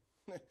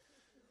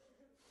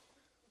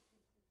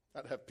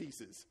 I'd have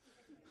pieces.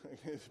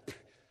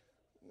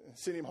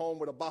 Send him home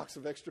with a box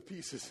of extra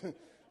pieces.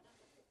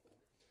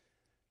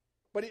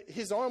 But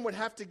his arm would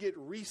have to get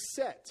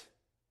reset.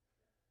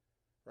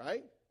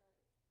 Right?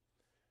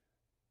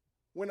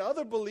 When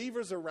other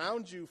believers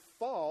around you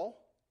fall,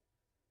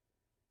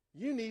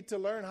 you need to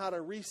learn how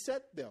to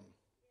reset them.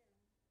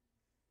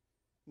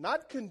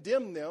 Not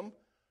condemn them,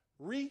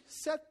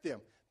 reset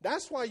them.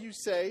 That's why you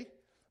say,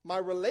 my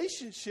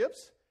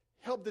relationships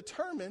help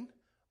determine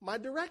my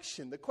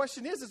direction. The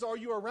question is are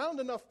you around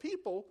enough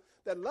people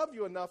that love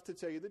you enough to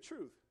tell you the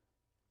truth?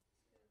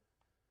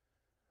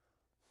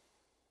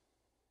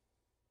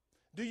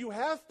 Do you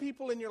have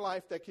people in your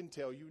life that can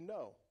tell you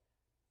no?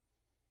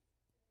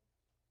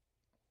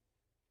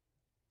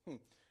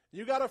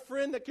 You got a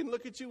friend that can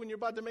look at you when you're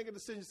about to make a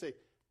decision and say,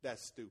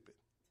 that's stupid.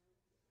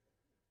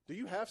 Do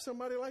you have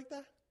somebody like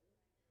that?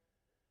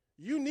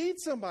 You need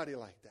somebody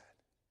like that.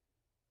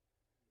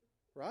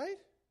 Right?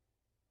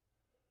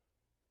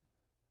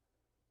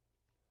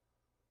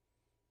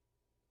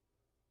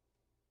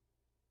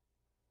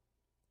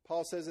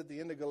 Paul says at the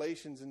end of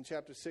Galatians in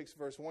chapter 6,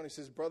 verse 1, he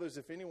says, brothers,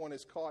 if anyone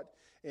is caught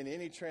in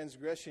any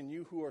transgression,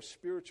 you who are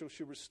spiritual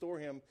should restore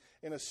him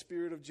in a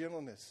spirit of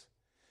gentleness.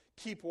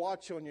 Keep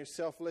watch on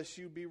yourself lest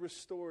you be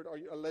restored or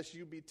lest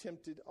you be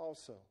tempted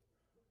also.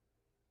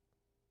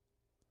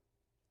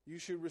 You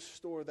should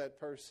restore that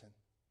person.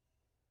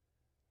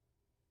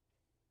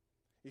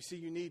 You see,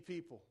 you need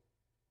people.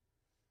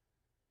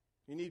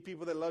 You need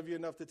people that love you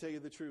enough to tell you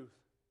the truth.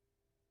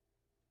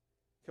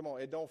 Come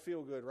on, it don't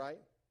feel good, right?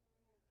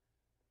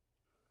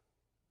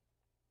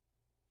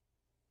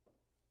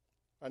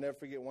 I never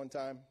forget one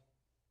time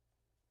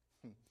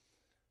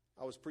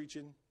I was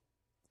preaching,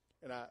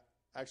 and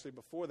actually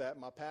before that,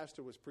 my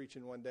pastor was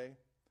preaching one day,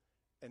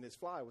 and his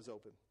fly was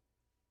open.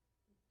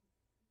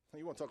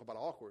 You want to talk about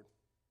awkward.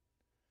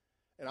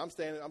 And I'm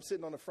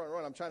sitting on the front row,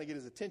 and I'm trying to get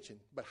his attention.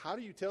 But how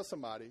do you tell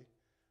somebody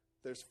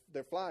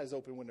their fly is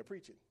open when they're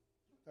preaching?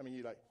 I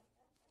mean,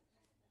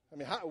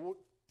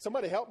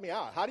 somebody help me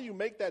out. How do you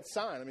make that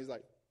sign? I mean, he's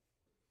like,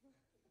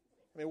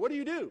 what do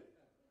you do?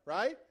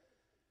 Right?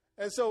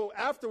 And so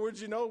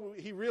afterwards,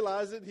 he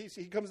realized it.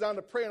 He comes down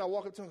to pray, and I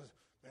walk up to him and says,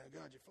 man,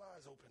 God, your fly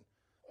is open.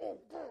 Oh,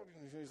 God.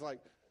 And he's like,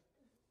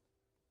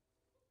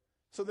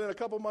 so then a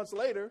couple months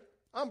later,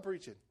 I'm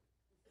preaching.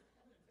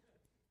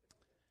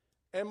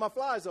 And my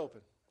fly is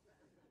open.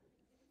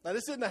 Now,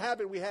 this isn't a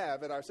habit we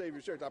have at our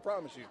Savior's Church, I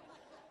promise you.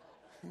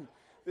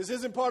 This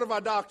isn't part of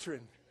our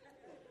doctrine.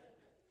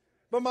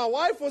 But my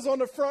wife was on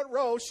the front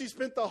row. She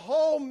spent the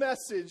whole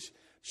message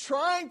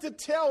trying to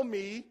tell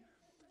me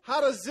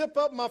how to zip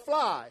up my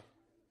fly.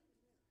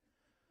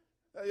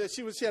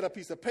 She had a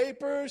piece of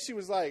paper. She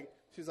was like,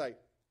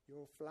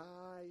 your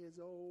fly is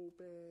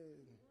open.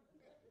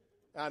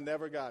 I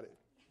never got it.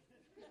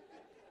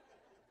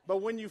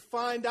 But when you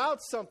find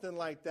out something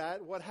like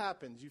that, what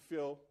happens? You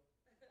feel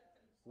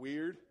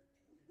weird,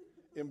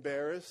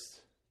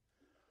 embarrassed,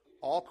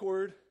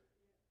 awkward.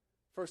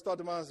 First thought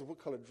to mind is, what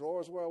color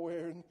drawers were I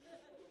wearing?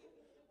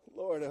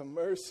 Lord have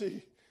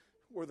mercy.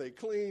 Were they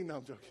clean? No,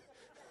 I'm joking.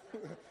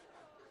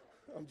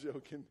 I'm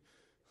joking.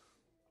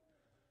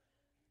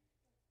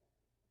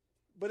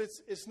 But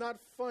it's not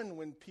fun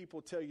when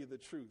people tell you the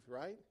truth,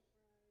 right?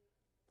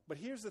 But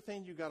here's the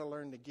thing you got to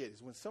learn to get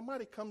is when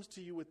somebody comes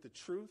to you with the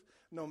truth,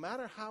 no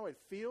matter how it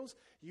feels,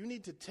 you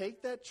need to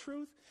take that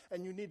truth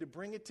and you need to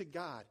bring it to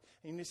God.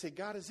 And you need to say,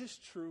 God, is this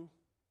true?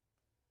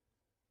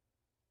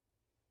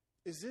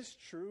 Is this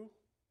true?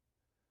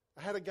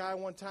 I had a guy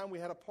one time, we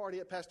had a party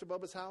at Pastor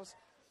Bubba's house.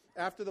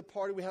 After the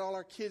party, we had all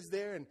our kids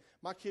there, and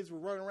my kids were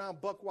running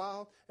around buck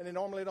wild, and they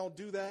normally don't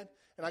do that.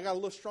 And I got a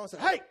little strong and said,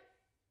 hey,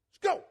 let's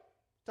go.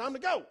 Time to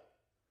go.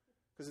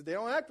 Because if they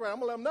don't act right, I'm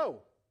going to let them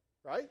know,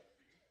 right?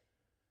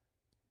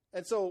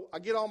 And so I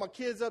get all my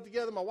kids up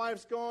together, my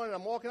wife's gone, and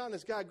I'm walking out, and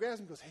this guy grabs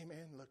me and goes, hey,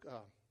 man, look,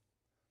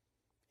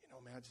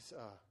 man,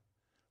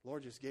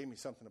 Lord just gave me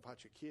something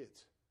about your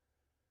kids.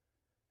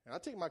 And I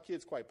take my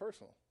kids quite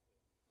personal.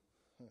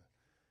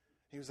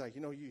 He was like,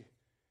 you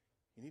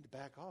need to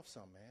back off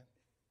some, man.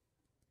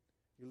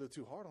 You're a little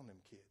too hard on them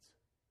kids.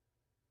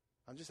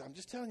 I'm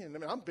just telling you. I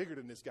mean, I'm bigger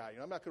than this guy.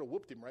 I'm not going to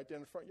whoop him right there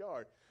in the front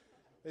yard.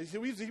 And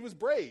he was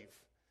brave.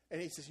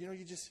 And he says,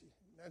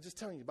 I'm just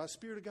telling you, by the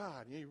Spirit of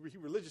God. He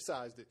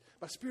religiousized it.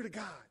 By the Spirit of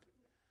God.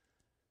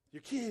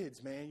 Your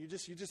kids, man, you're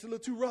just a little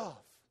too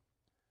rough.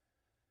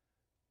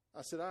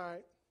 I said, all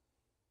right.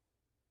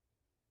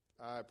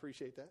 I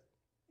appreciate that.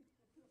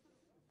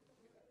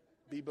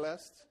 Be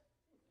blessed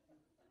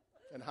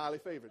and highly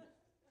favored.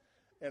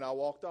 And I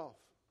walked off.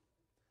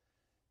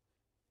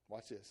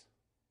 Watch this.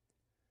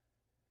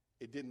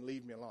 It didn't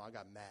leave me alone. I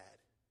got mad.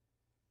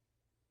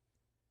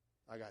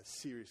 I got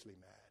seriously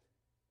mad.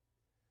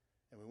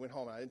 And we went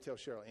home, and I didn't tell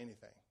Cheryl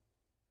anything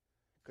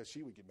because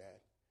she would get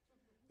mad.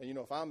 And,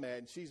 if I'm mad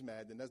and she's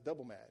mad, then that's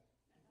double mad.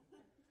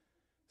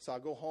 So I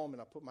go home,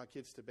 and I put my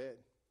kids to bed.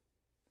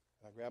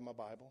 And I grab my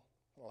Bible.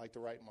 I like to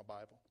write in my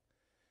Bible.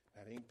 I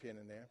had an ink pen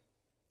in there.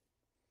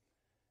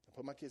 I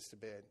put my kids to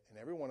bed, and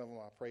every one of them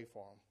I pray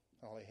for them.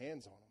 I'll lay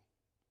hands on them.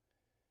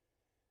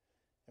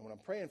 And when I'm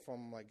praying for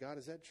them, I'm like, God,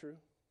 is that true?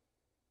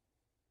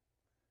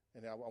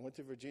 And I went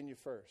to Virginia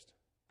first.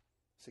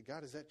 I said,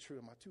 God, is that true?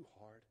 Am I too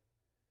hard?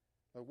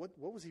 Lord,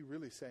 what was he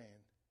really saying?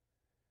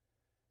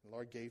 And the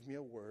Lord gave me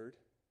a word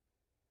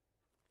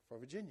for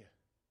Virginia.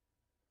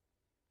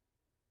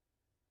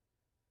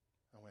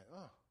 I went,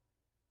 oh,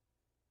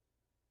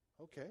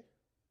 okay.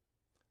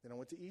 Then I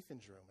went to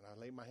Ethan's room, and I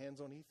laid my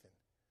hands on Ethan.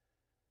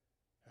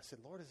 I said,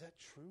 Lord, is that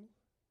true?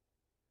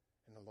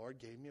 And the Lord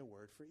gave me a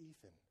word for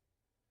Ethan.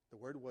 The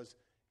word was,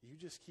 you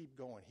just keep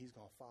going. He's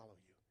going to follow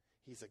you.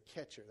 He's a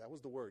catcher. That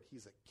was the word.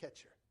 He's a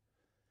catcher.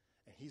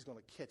 And he's going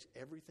to catch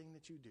everything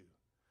that you do.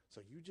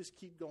 So you just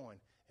keep going,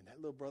 and that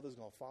little brother's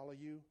going to follow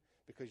you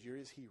because you're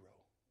his hero.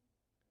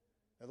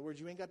 In other words,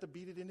 you ain't got to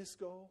beat it in his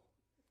skull.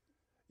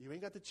 You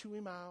ain't got to chew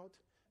him out.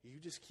 You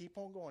just keep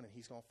on going, and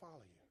he's going to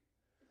follow you.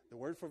 The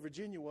word for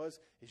Virginia is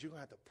you're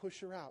going to have to push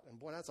her out. And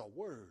boy, that's a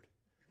word.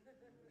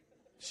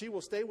 She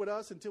will stay with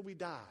us until we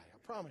die.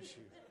 I promise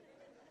you.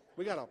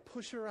 We got to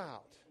push her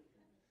out.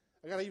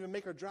 I got to even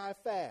make her drive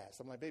fast.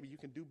 I'm like, baby, you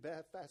can do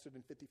bad faster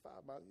than 55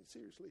 miles.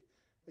 Seriously.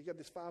 They got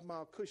this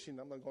 5-mile cushion.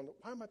 I'm like going,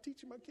 why am I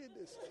teaching my kid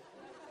this?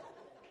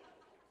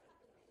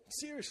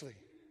 Seriously.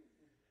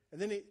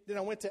 And then I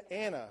went to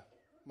Anna,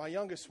 my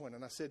youngest one,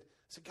 and I said,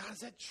 God,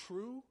 is that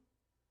true?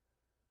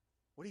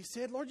 What he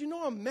said, Lord,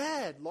 I'm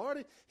mad,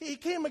 Lord. He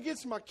came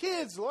against my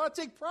kids, Lord.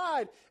 I take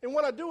pride in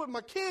what I do with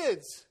my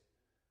kids.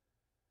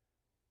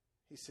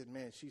 He said,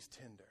 man, she's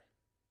tender.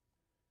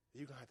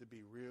 You're going to have to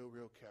be real,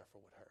 real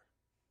careful with her.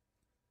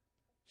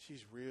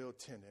 She's real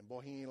tender. And boy,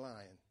 he ain't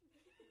lying.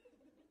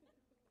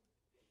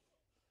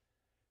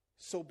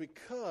 So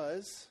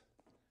because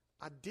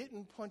I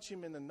didn't punch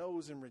him in the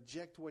nose and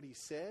reject what he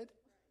said,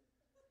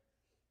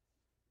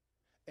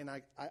 and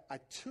I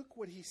took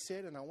what he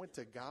said and I went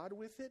to God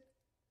with it.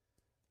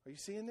 Are you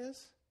seeing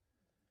this?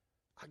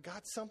 I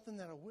got something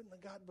that I wouldn't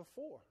have got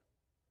before.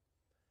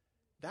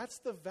 That's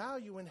the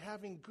value in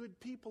having good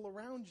people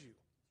around you.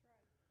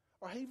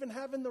 Or even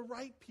having the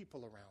right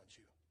people around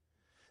you.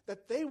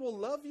 That they will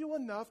love you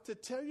enough to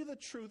tell you the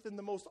truth in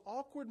the most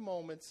awkward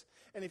moments.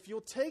 And if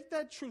you'll take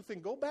that truth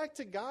and go back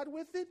to God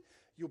with it,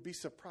 you'll be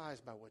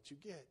surprised by what you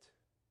get.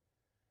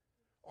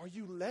 Are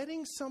you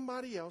letting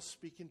somebody else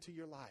speak into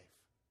your life?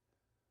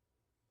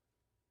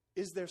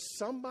 Is there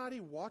somebody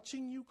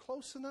watching you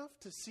close enough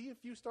to see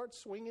if you start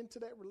swinging to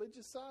that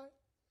religious side?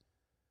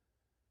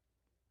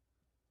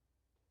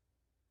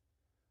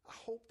 I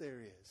hope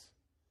there is.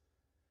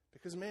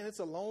 Because, man, it's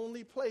a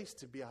lonely place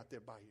to be out there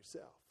by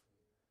yourself.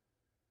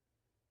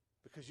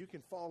 Because you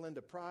can fall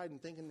into pride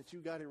and thinking that you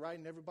got it right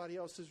and everybody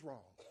else is wrong.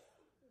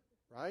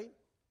 Right?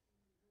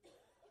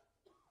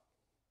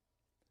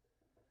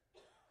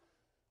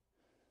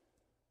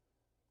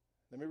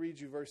 Let me read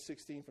you verse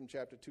 16 from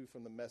chapter 2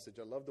 from the Message.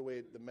 I love the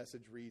way the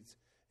Message reads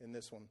in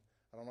this one.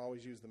 I don't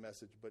always use the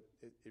Message, but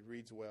it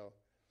reads well.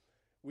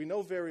 We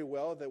know very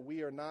well that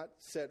we are not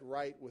set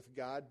right with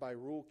God by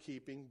rule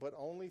keeping, but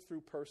only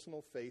through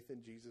personal faith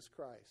in Jesus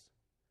Christ.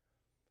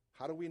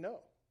 How do we know?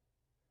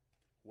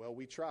 Well,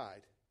 we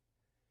tried.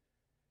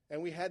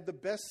 And we had the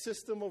best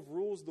system of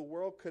rules the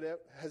world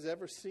has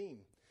ever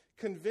seen.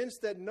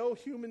 Convinced that no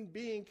human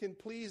being can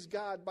please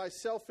God by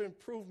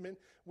self-improvement,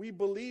 we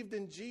believed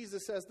in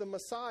Jesus as the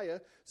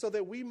Messiah so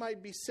that we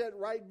might be set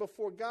right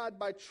before God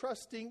by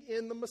trusting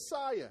in the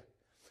Messiah,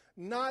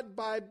 not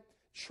by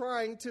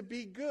trying to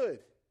be good.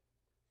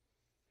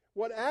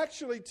 What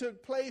actually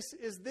took place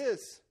is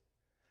this.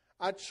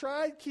 I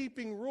tried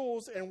keeping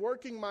rules and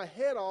working my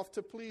head off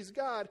to please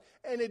God,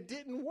 and it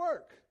didn't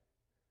work.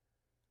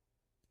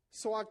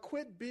 So I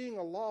quit being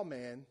a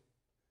lawman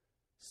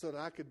so that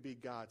I could be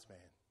God's man.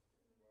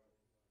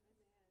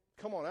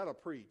 Come on, that'll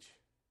preach.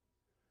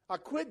 I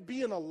quit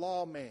being a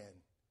lawman.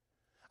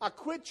 I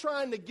quit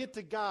trying to get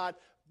to God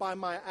by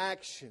my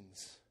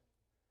actions.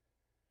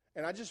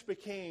 And I just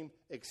became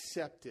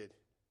accepted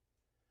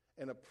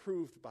and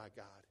approved by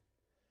God.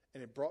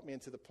 And it brought me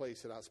into the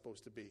place that I was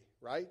supposed to be,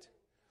 right?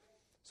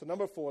 So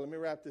number 4, let me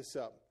wrap this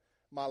up.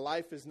 My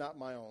life is not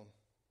my own.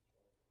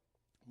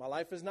 My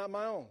life is not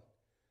my own.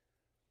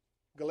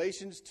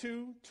 Galatians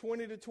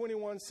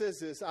 2:20-21 says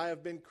this, I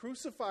have been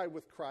crucified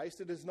with Christ.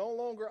 It is no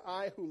longer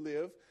I who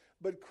live,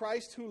 but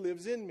Christ who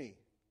lives in me.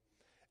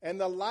 And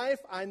the life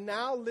I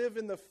now live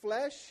in the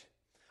flesh,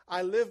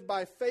 I live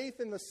by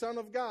faith in the Son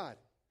of God,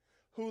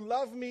 who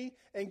loved me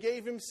and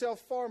gave himself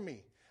for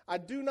me. I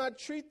do not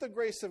treat the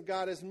grace of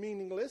God as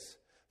meaningless,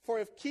 for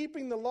if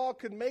keeping the law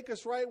could make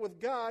us right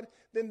with God,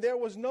 then there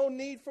was no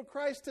need for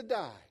Christ to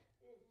die.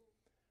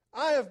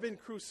 I have been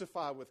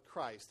crucified with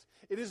Christ.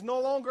 It is no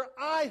longer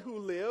I who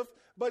live,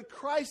 but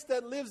Christ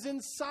that lives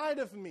inside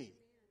of me.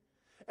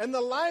 And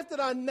the life that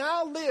I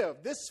now live,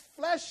 this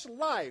flesh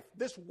life,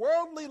 this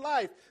worldly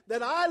life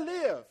that I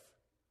live,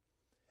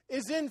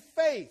 is in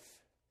faith,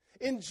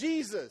 in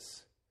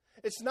Jesus.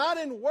 It's not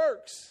in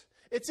works.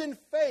 It's in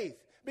faith.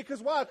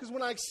 Because why? Because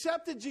when I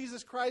accepted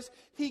Jesus Christ,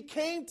 he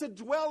came to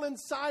dwell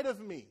inside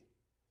of me.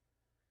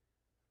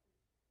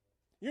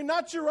 You're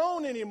not your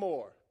own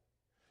anymore.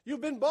 You've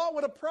been bought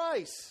with a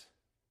price.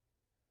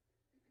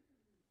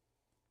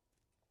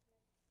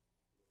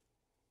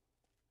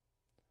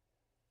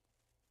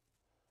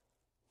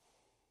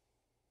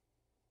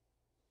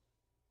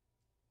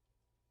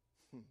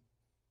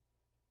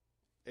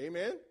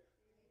 Amen?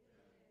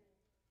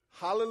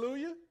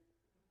 Hallelujah.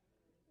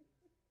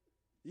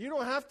 You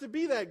don't have to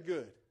be that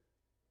good.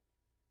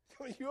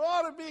 You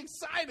ought to be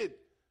excited.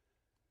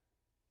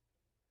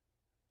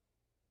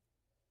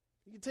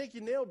 You can take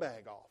your nail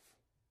bag off.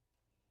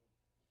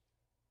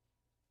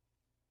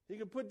 You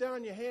can put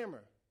down your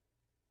hammer.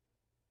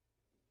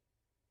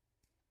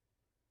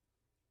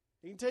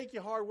 You can take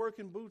your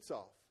hard-working boots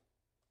off.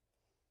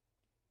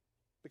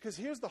 Because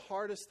here's the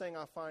hardest thing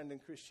I find in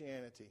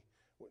Christianity,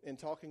 in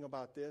talking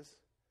about this,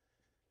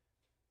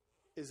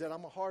 is that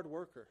I'm a hard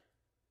worker.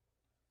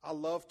 I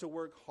love to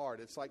work hard.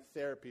 It's like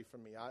therapy for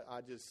me.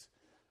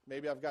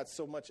 Maybe I've got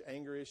so much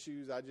anger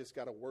issues, I just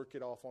got to work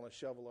it off on a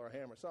shovel or a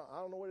hammer. So I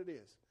don't know what it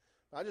is.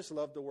 I just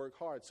love to work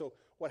hard. So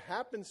what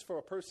happens for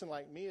a person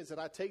like me is that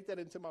I take that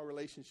into my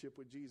relationship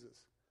with Jesus.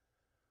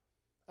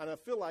 And I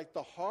feel like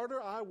the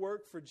harder I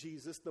work for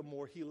Jesus, the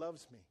more he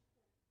loves me.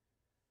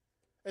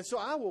 And so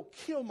I will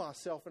kill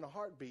myself in a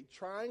heartbeat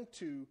trying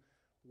to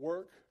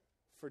work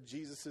for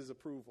Jesus'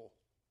 approval.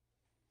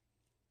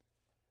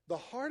 The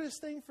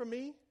hardest thing for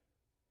me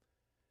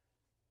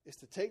is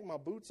to take my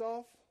boots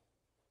off.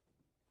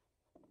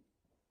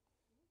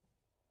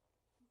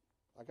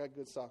 I got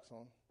good socks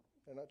on.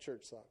 They're not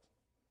church socks.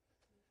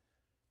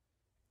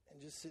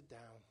 and just sit down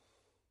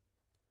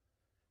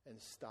and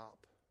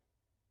stop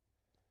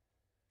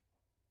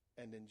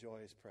and enjoy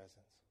his presence.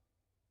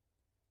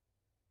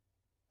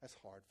 That's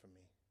hard for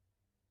me.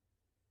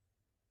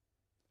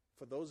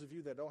 For those of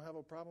you that don't have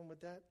a problem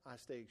with that, I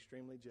stay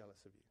extremely jealous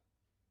of you.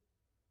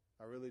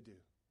 I really do.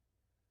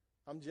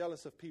 I'm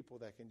jealous of people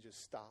that can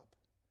just stop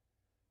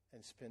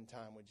and spend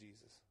time with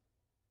Jesus.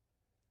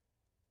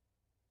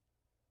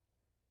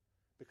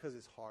 Because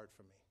it's hard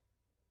for me.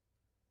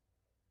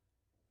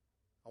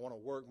 I want to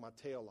work my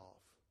tail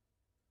off.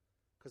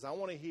 Because I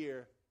want to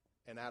hear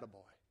an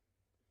attaboy.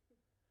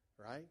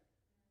 Right?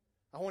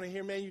 I want to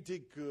hear, man, you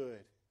did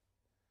good.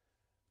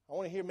 I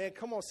want to hear, man,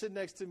 come on, sit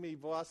next to me,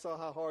 boy. I saw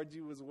how hard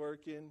you was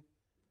working.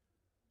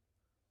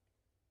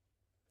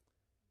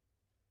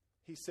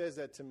 He says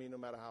that to me no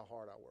matter how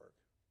hard I work.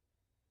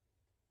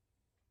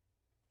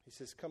 He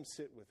says, come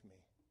sit with me.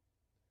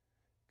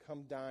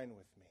 Come dine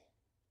with me.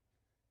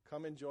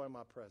 Come enjoy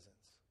my presence.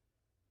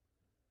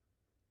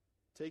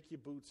 Take your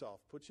boots off.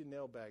 Put your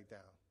nail bag down.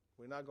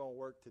 We're not going to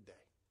work today.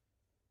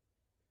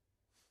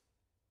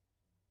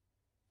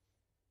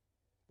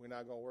 We're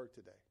not going to work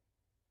today.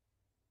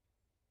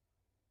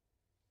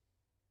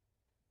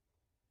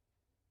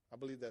 I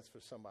believe that's for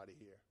somebody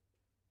here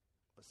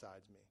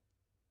besides me.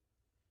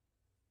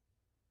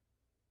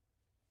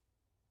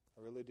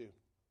 I really do.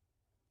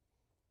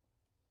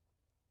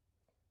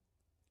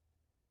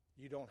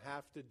 You don't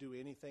have to do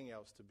anything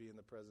else to be in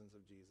the presence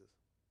of Jesus.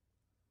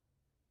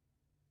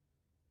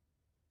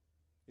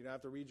 You don't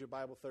have to read your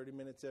Bible 30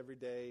 minutes every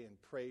day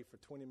and pray for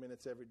 20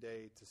 minutes every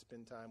day to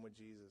spend time with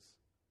Jesus.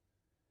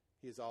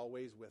 He is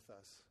always with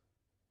us.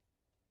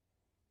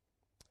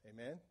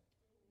 Amen?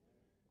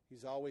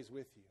 He's always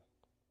with you.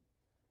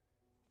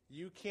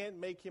 You can't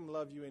make him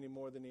love you any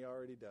more than he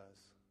already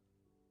does.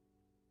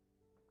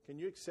 Can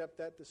you accept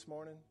that this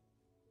morning?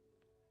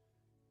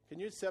 Can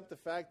you accept the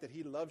fact that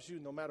he loves you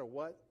no matter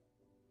what?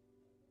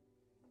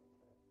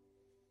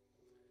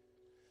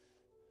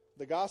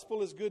 The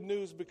gospel is good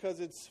news because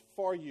it's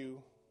for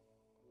you,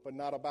 but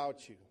not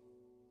about you.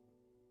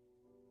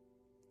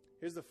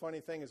 Here's the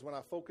funny thing is when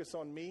I focus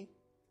on me,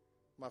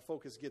 my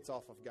focus gets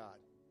off of God.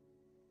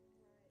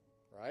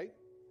 Right?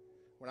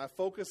 When I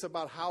focus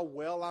about how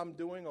well I'm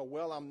doing or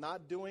well I'm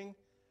not doing,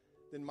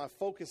 then my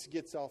focus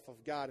gets off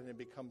of God and it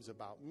becomes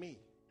about me.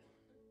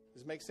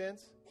 Does it make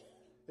sense?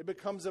 It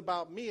becomes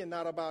about me and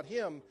not about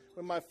him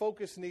when my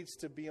focus needs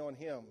to be on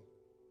him.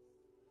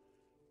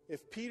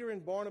 If Peter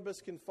and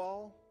Barnabas can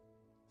fall,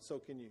 so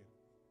can you.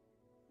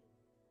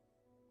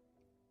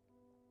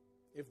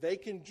 If they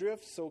can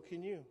drift, so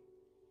can you.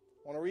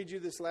 I want to read you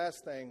this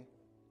last thing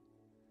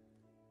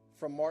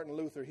from Martin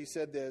Luther. He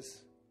said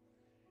this: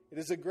 "It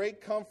is a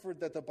great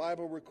comfort that the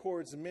Bible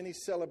records many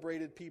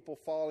celebrated people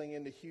falling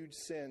into huge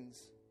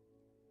sins.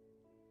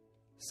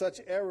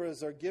 Such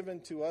errors are given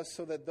to us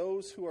so that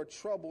those who are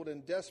troubled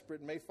and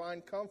desperate may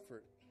find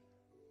comfort,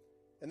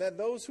 and that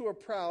those who are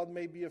proud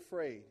may be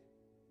afraid.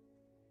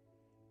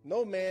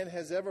 No man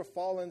has ever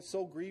fallen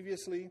so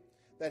grievously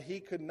that he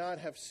could not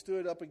have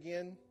stood up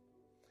again,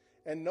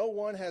 and no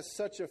one has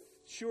such a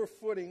sure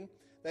footing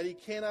that he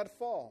cannot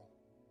fall.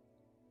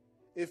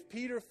 If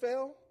Peter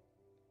fell,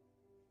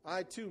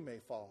 I too may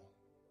fall.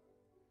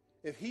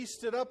 If he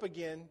stood up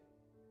again,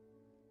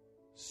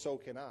 so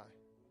can I."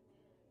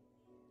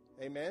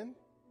 Amen?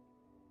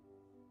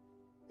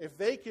 If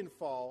they can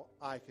fall,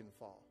 I can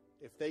fall.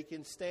 If they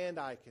can stand,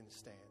 I can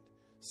stand.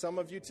 Some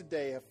of you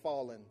today have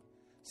fallen.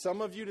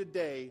 Some of you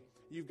today,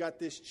 you've got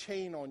this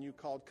chain on you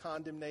called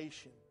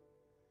condemnation.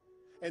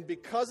 And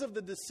because of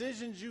the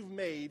decisions you've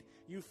made,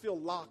 you feel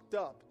locked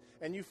up.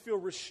 And you feel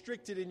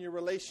restricted in your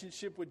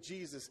relationship with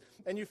Jesus.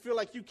 And you feel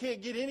like you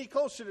can't get any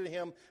closer to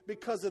him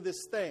because of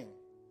this thing.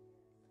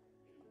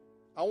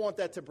 I want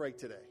that to break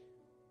today.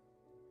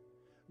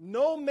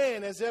 No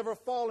man has ever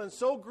fallen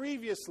so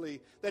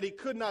grievously that he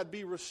could not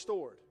be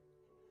restored.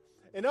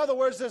 In other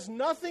words, there's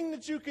nothing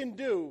that you can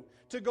do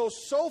to go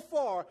so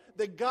far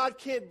that God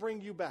can't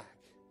bring you back.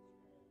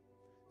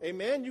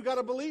 Amen? You got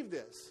to believe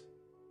this.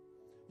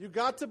 You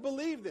got to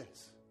believe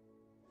this.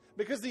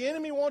 Because the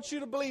enemy wants you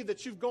to believe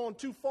that you've gone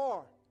too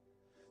far.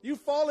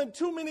 You've fallen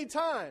too many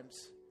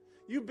times.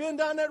 You've been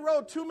down that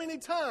road too many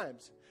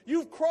times.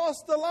 You've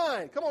crossed the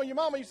line. Come on, your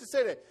mama used to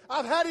say that.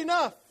 I've had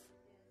enough.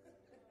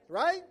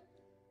 Right?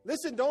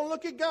 Listen, don't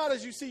look at God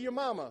as you see your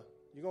mama.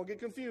 You're going to get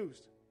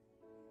confused.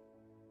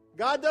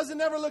 God doesn't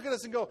ever look at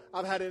us and go,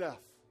 I've had enough.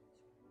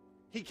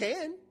 He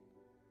can,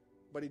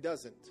 but he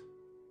doesn't.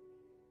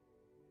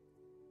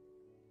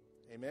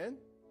 Amen?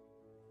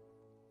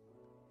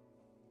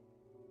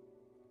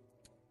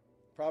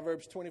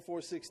 Proverbs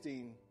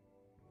 24:16.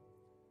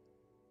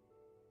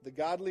 The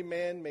godly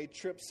man may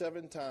trip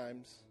 7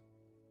 times,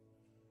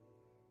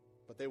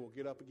 but they will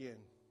get up again.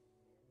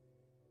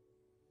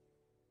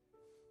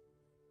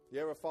 You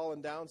ever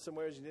fallen down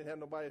somewhere and you didn't have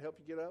nobody to help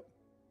you get up?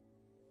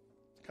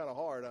 It's kind of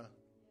hard, huh?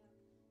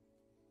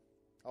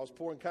 I was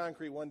pouring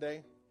concrete one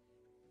day,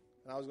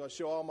 and I was going to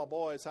show all my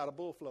boys how to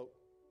bull float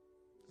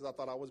because I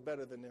thought I was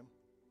better than them.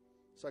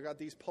 So I got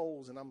these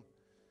poles, and I'm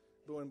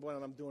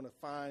and I'm doing a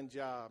fine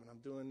job, and I'm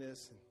doing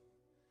this, and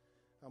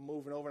I'm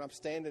moving over, and I'm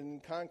standing in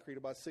concrete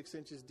about 6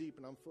 inches deep,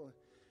 and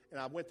and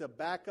I went to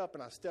back up,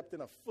 and I stepped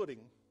in a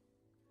footing,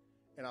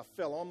 and I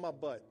fell on my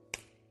butt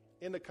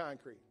in the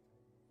concrete.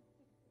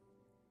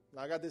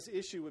 Now, I got this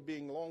issue with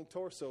being long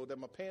torso that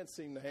my pants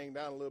seem to hang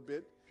down a little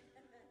bit,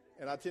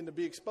 and I tend to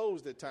be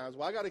exposed at times.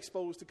 Well, I got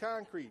exposed to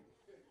concrete.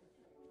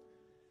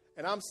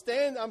 And I'm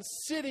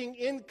sitting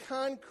in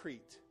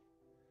concrete,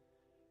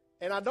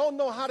 and I don't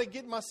know how to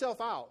get myself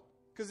out,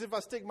 because if I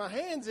stick my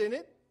hands in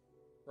it,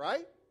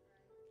 right,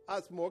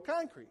 it's more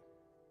concrete.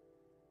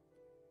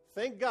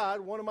 Thank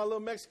God one of my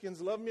little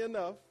Mexicans loved me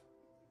enough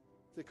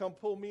to come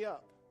pull me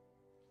up.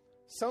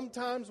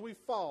 Sometimes we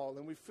fall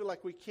and we feel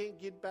like we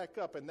can't get back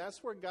up, and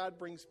that's where God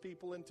brings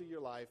people into your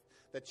life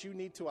that you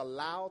need to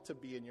allow to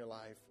be in your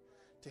life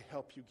to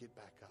help you get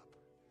back up.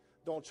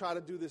 Don't try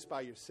to do this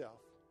by yourself.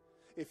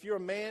 If you're a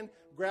man,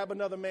 grab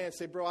another man,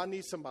 say, bro, I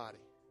need somebody.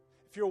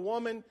 If you're a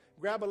woman,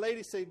 grab a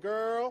lady, say,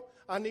 girl,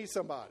 I need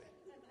somebody.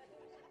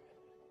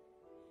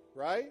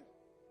 Right?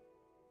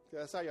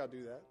 That's how y'all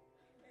do that.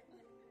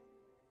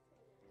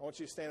 I want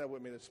you to stand up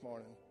with me this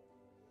morning.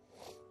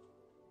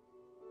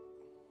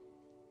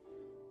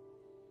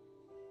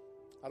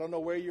 I don't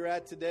know where you're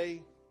at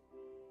today.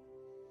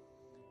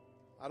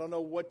 I don't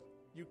know what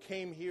you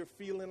came here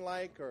feeling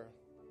like or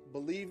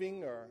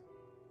believing or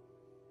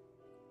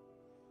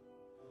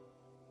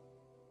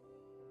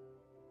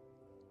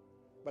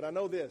but I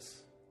know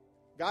this.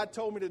 God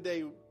told me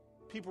today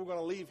people are going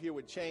to leave here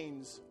with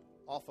chains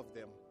off of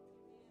them.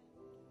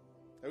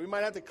 And we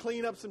might have to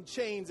clean up some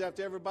chains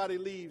after everybody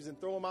leaves and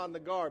throw them out in the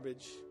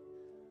garbage.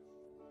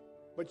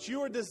 But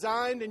you were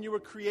designed and you were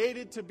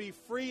created to be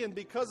free. And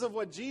because of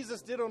what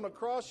Jesus did on the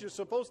cross, you're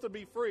supposed to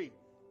be free.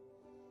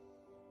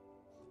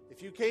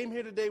 If you came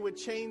here today with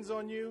chains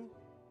on you,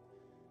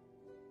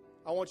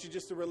 I want you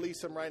just to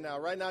release them right now.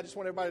 Right now, I just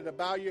want everybody to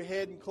bow your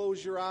head and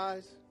close your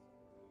eyes.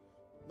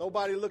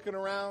 Nobody looking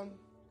around.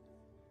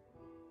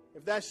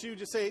 If that's you,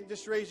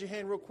 just raise your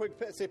hand real quick.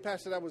 Say,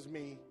 Pastor, that was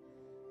me.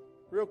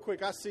 Real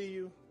quick, I see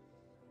you.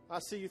 I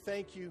see you.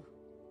 Thank you.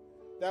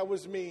 That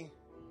was me.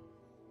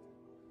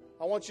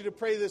 I want you to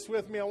pray this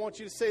with me. I want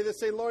you to say this.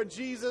 Say, Lord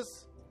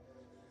Jesus,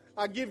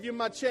 I give you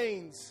my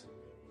chains.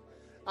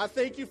 I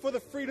thank you for the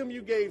freedom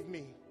you gave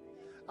me.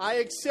 I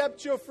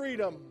accept your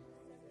freedom.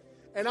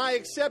 And I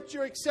accept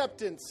your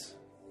acceptance.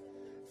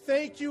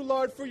 Thank you,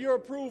 Lord, for your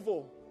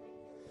approval.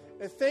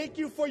 And thank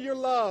you for your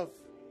love.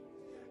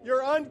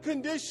 Your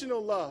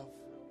unconditional love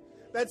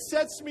that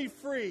sets me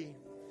free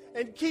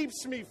and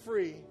keeps me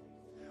free.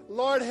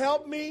 Lord,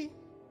 help me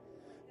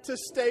to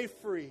stay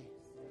free.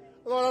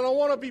 Lord, I don't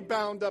want to be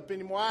bound up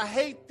anymore. I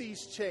hate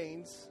these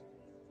chains.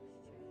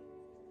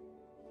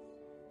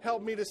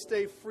 Help me to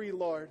stay free,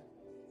 Lord.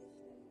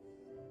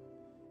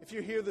 If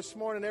you're here this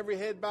morning, every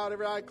head bowed,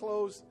 every eye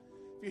closed,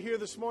 if you're here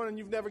this morning,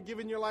 you've never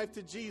given your life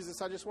to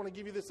Jesus, I just want to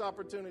give you this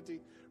opportunity.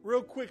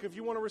 Real quick, if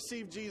you want to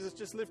receive Jesus,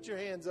 just lift your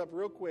hands up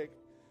real quick.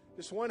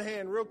 Just one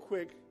hand real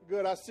quick.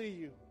 Good, I see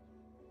you.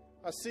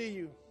 I see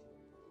you.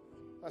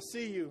 I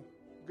see you.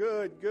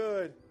 Good,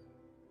 good.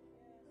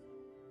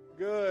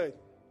 Good.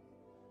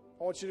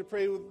 I want you to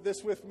pray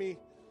this with me.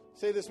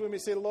 Say this with me.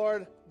 Say,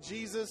 Lord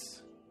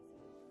Jesus,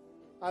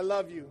 I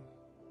love you.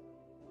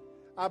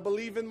 I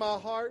believe in my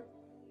heart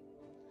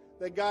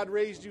that God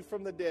raised you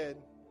from the dead.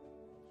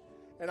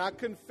 And I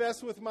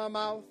confess with my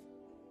mouth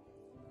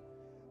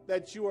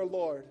that you are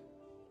Lord.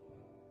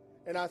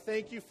 And I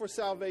thank you for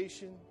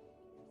salvation.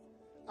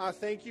 I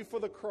thank you for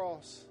the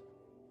cross.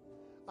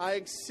 I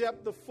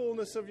accept the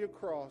fullness of your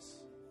cross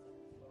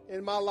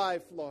in my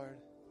life, Lord.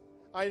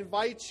 I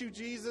invite you,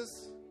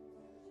 Jesus,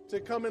 to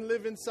come and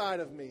live inside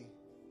of me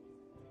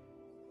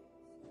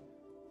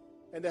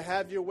and to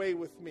have your way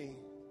with me.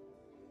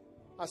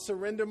 I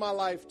surrender my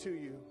life to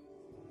you.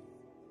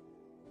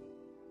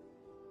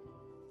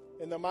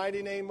 In the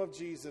mighty name of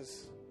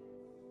Jesus,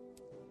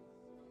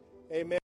 amen.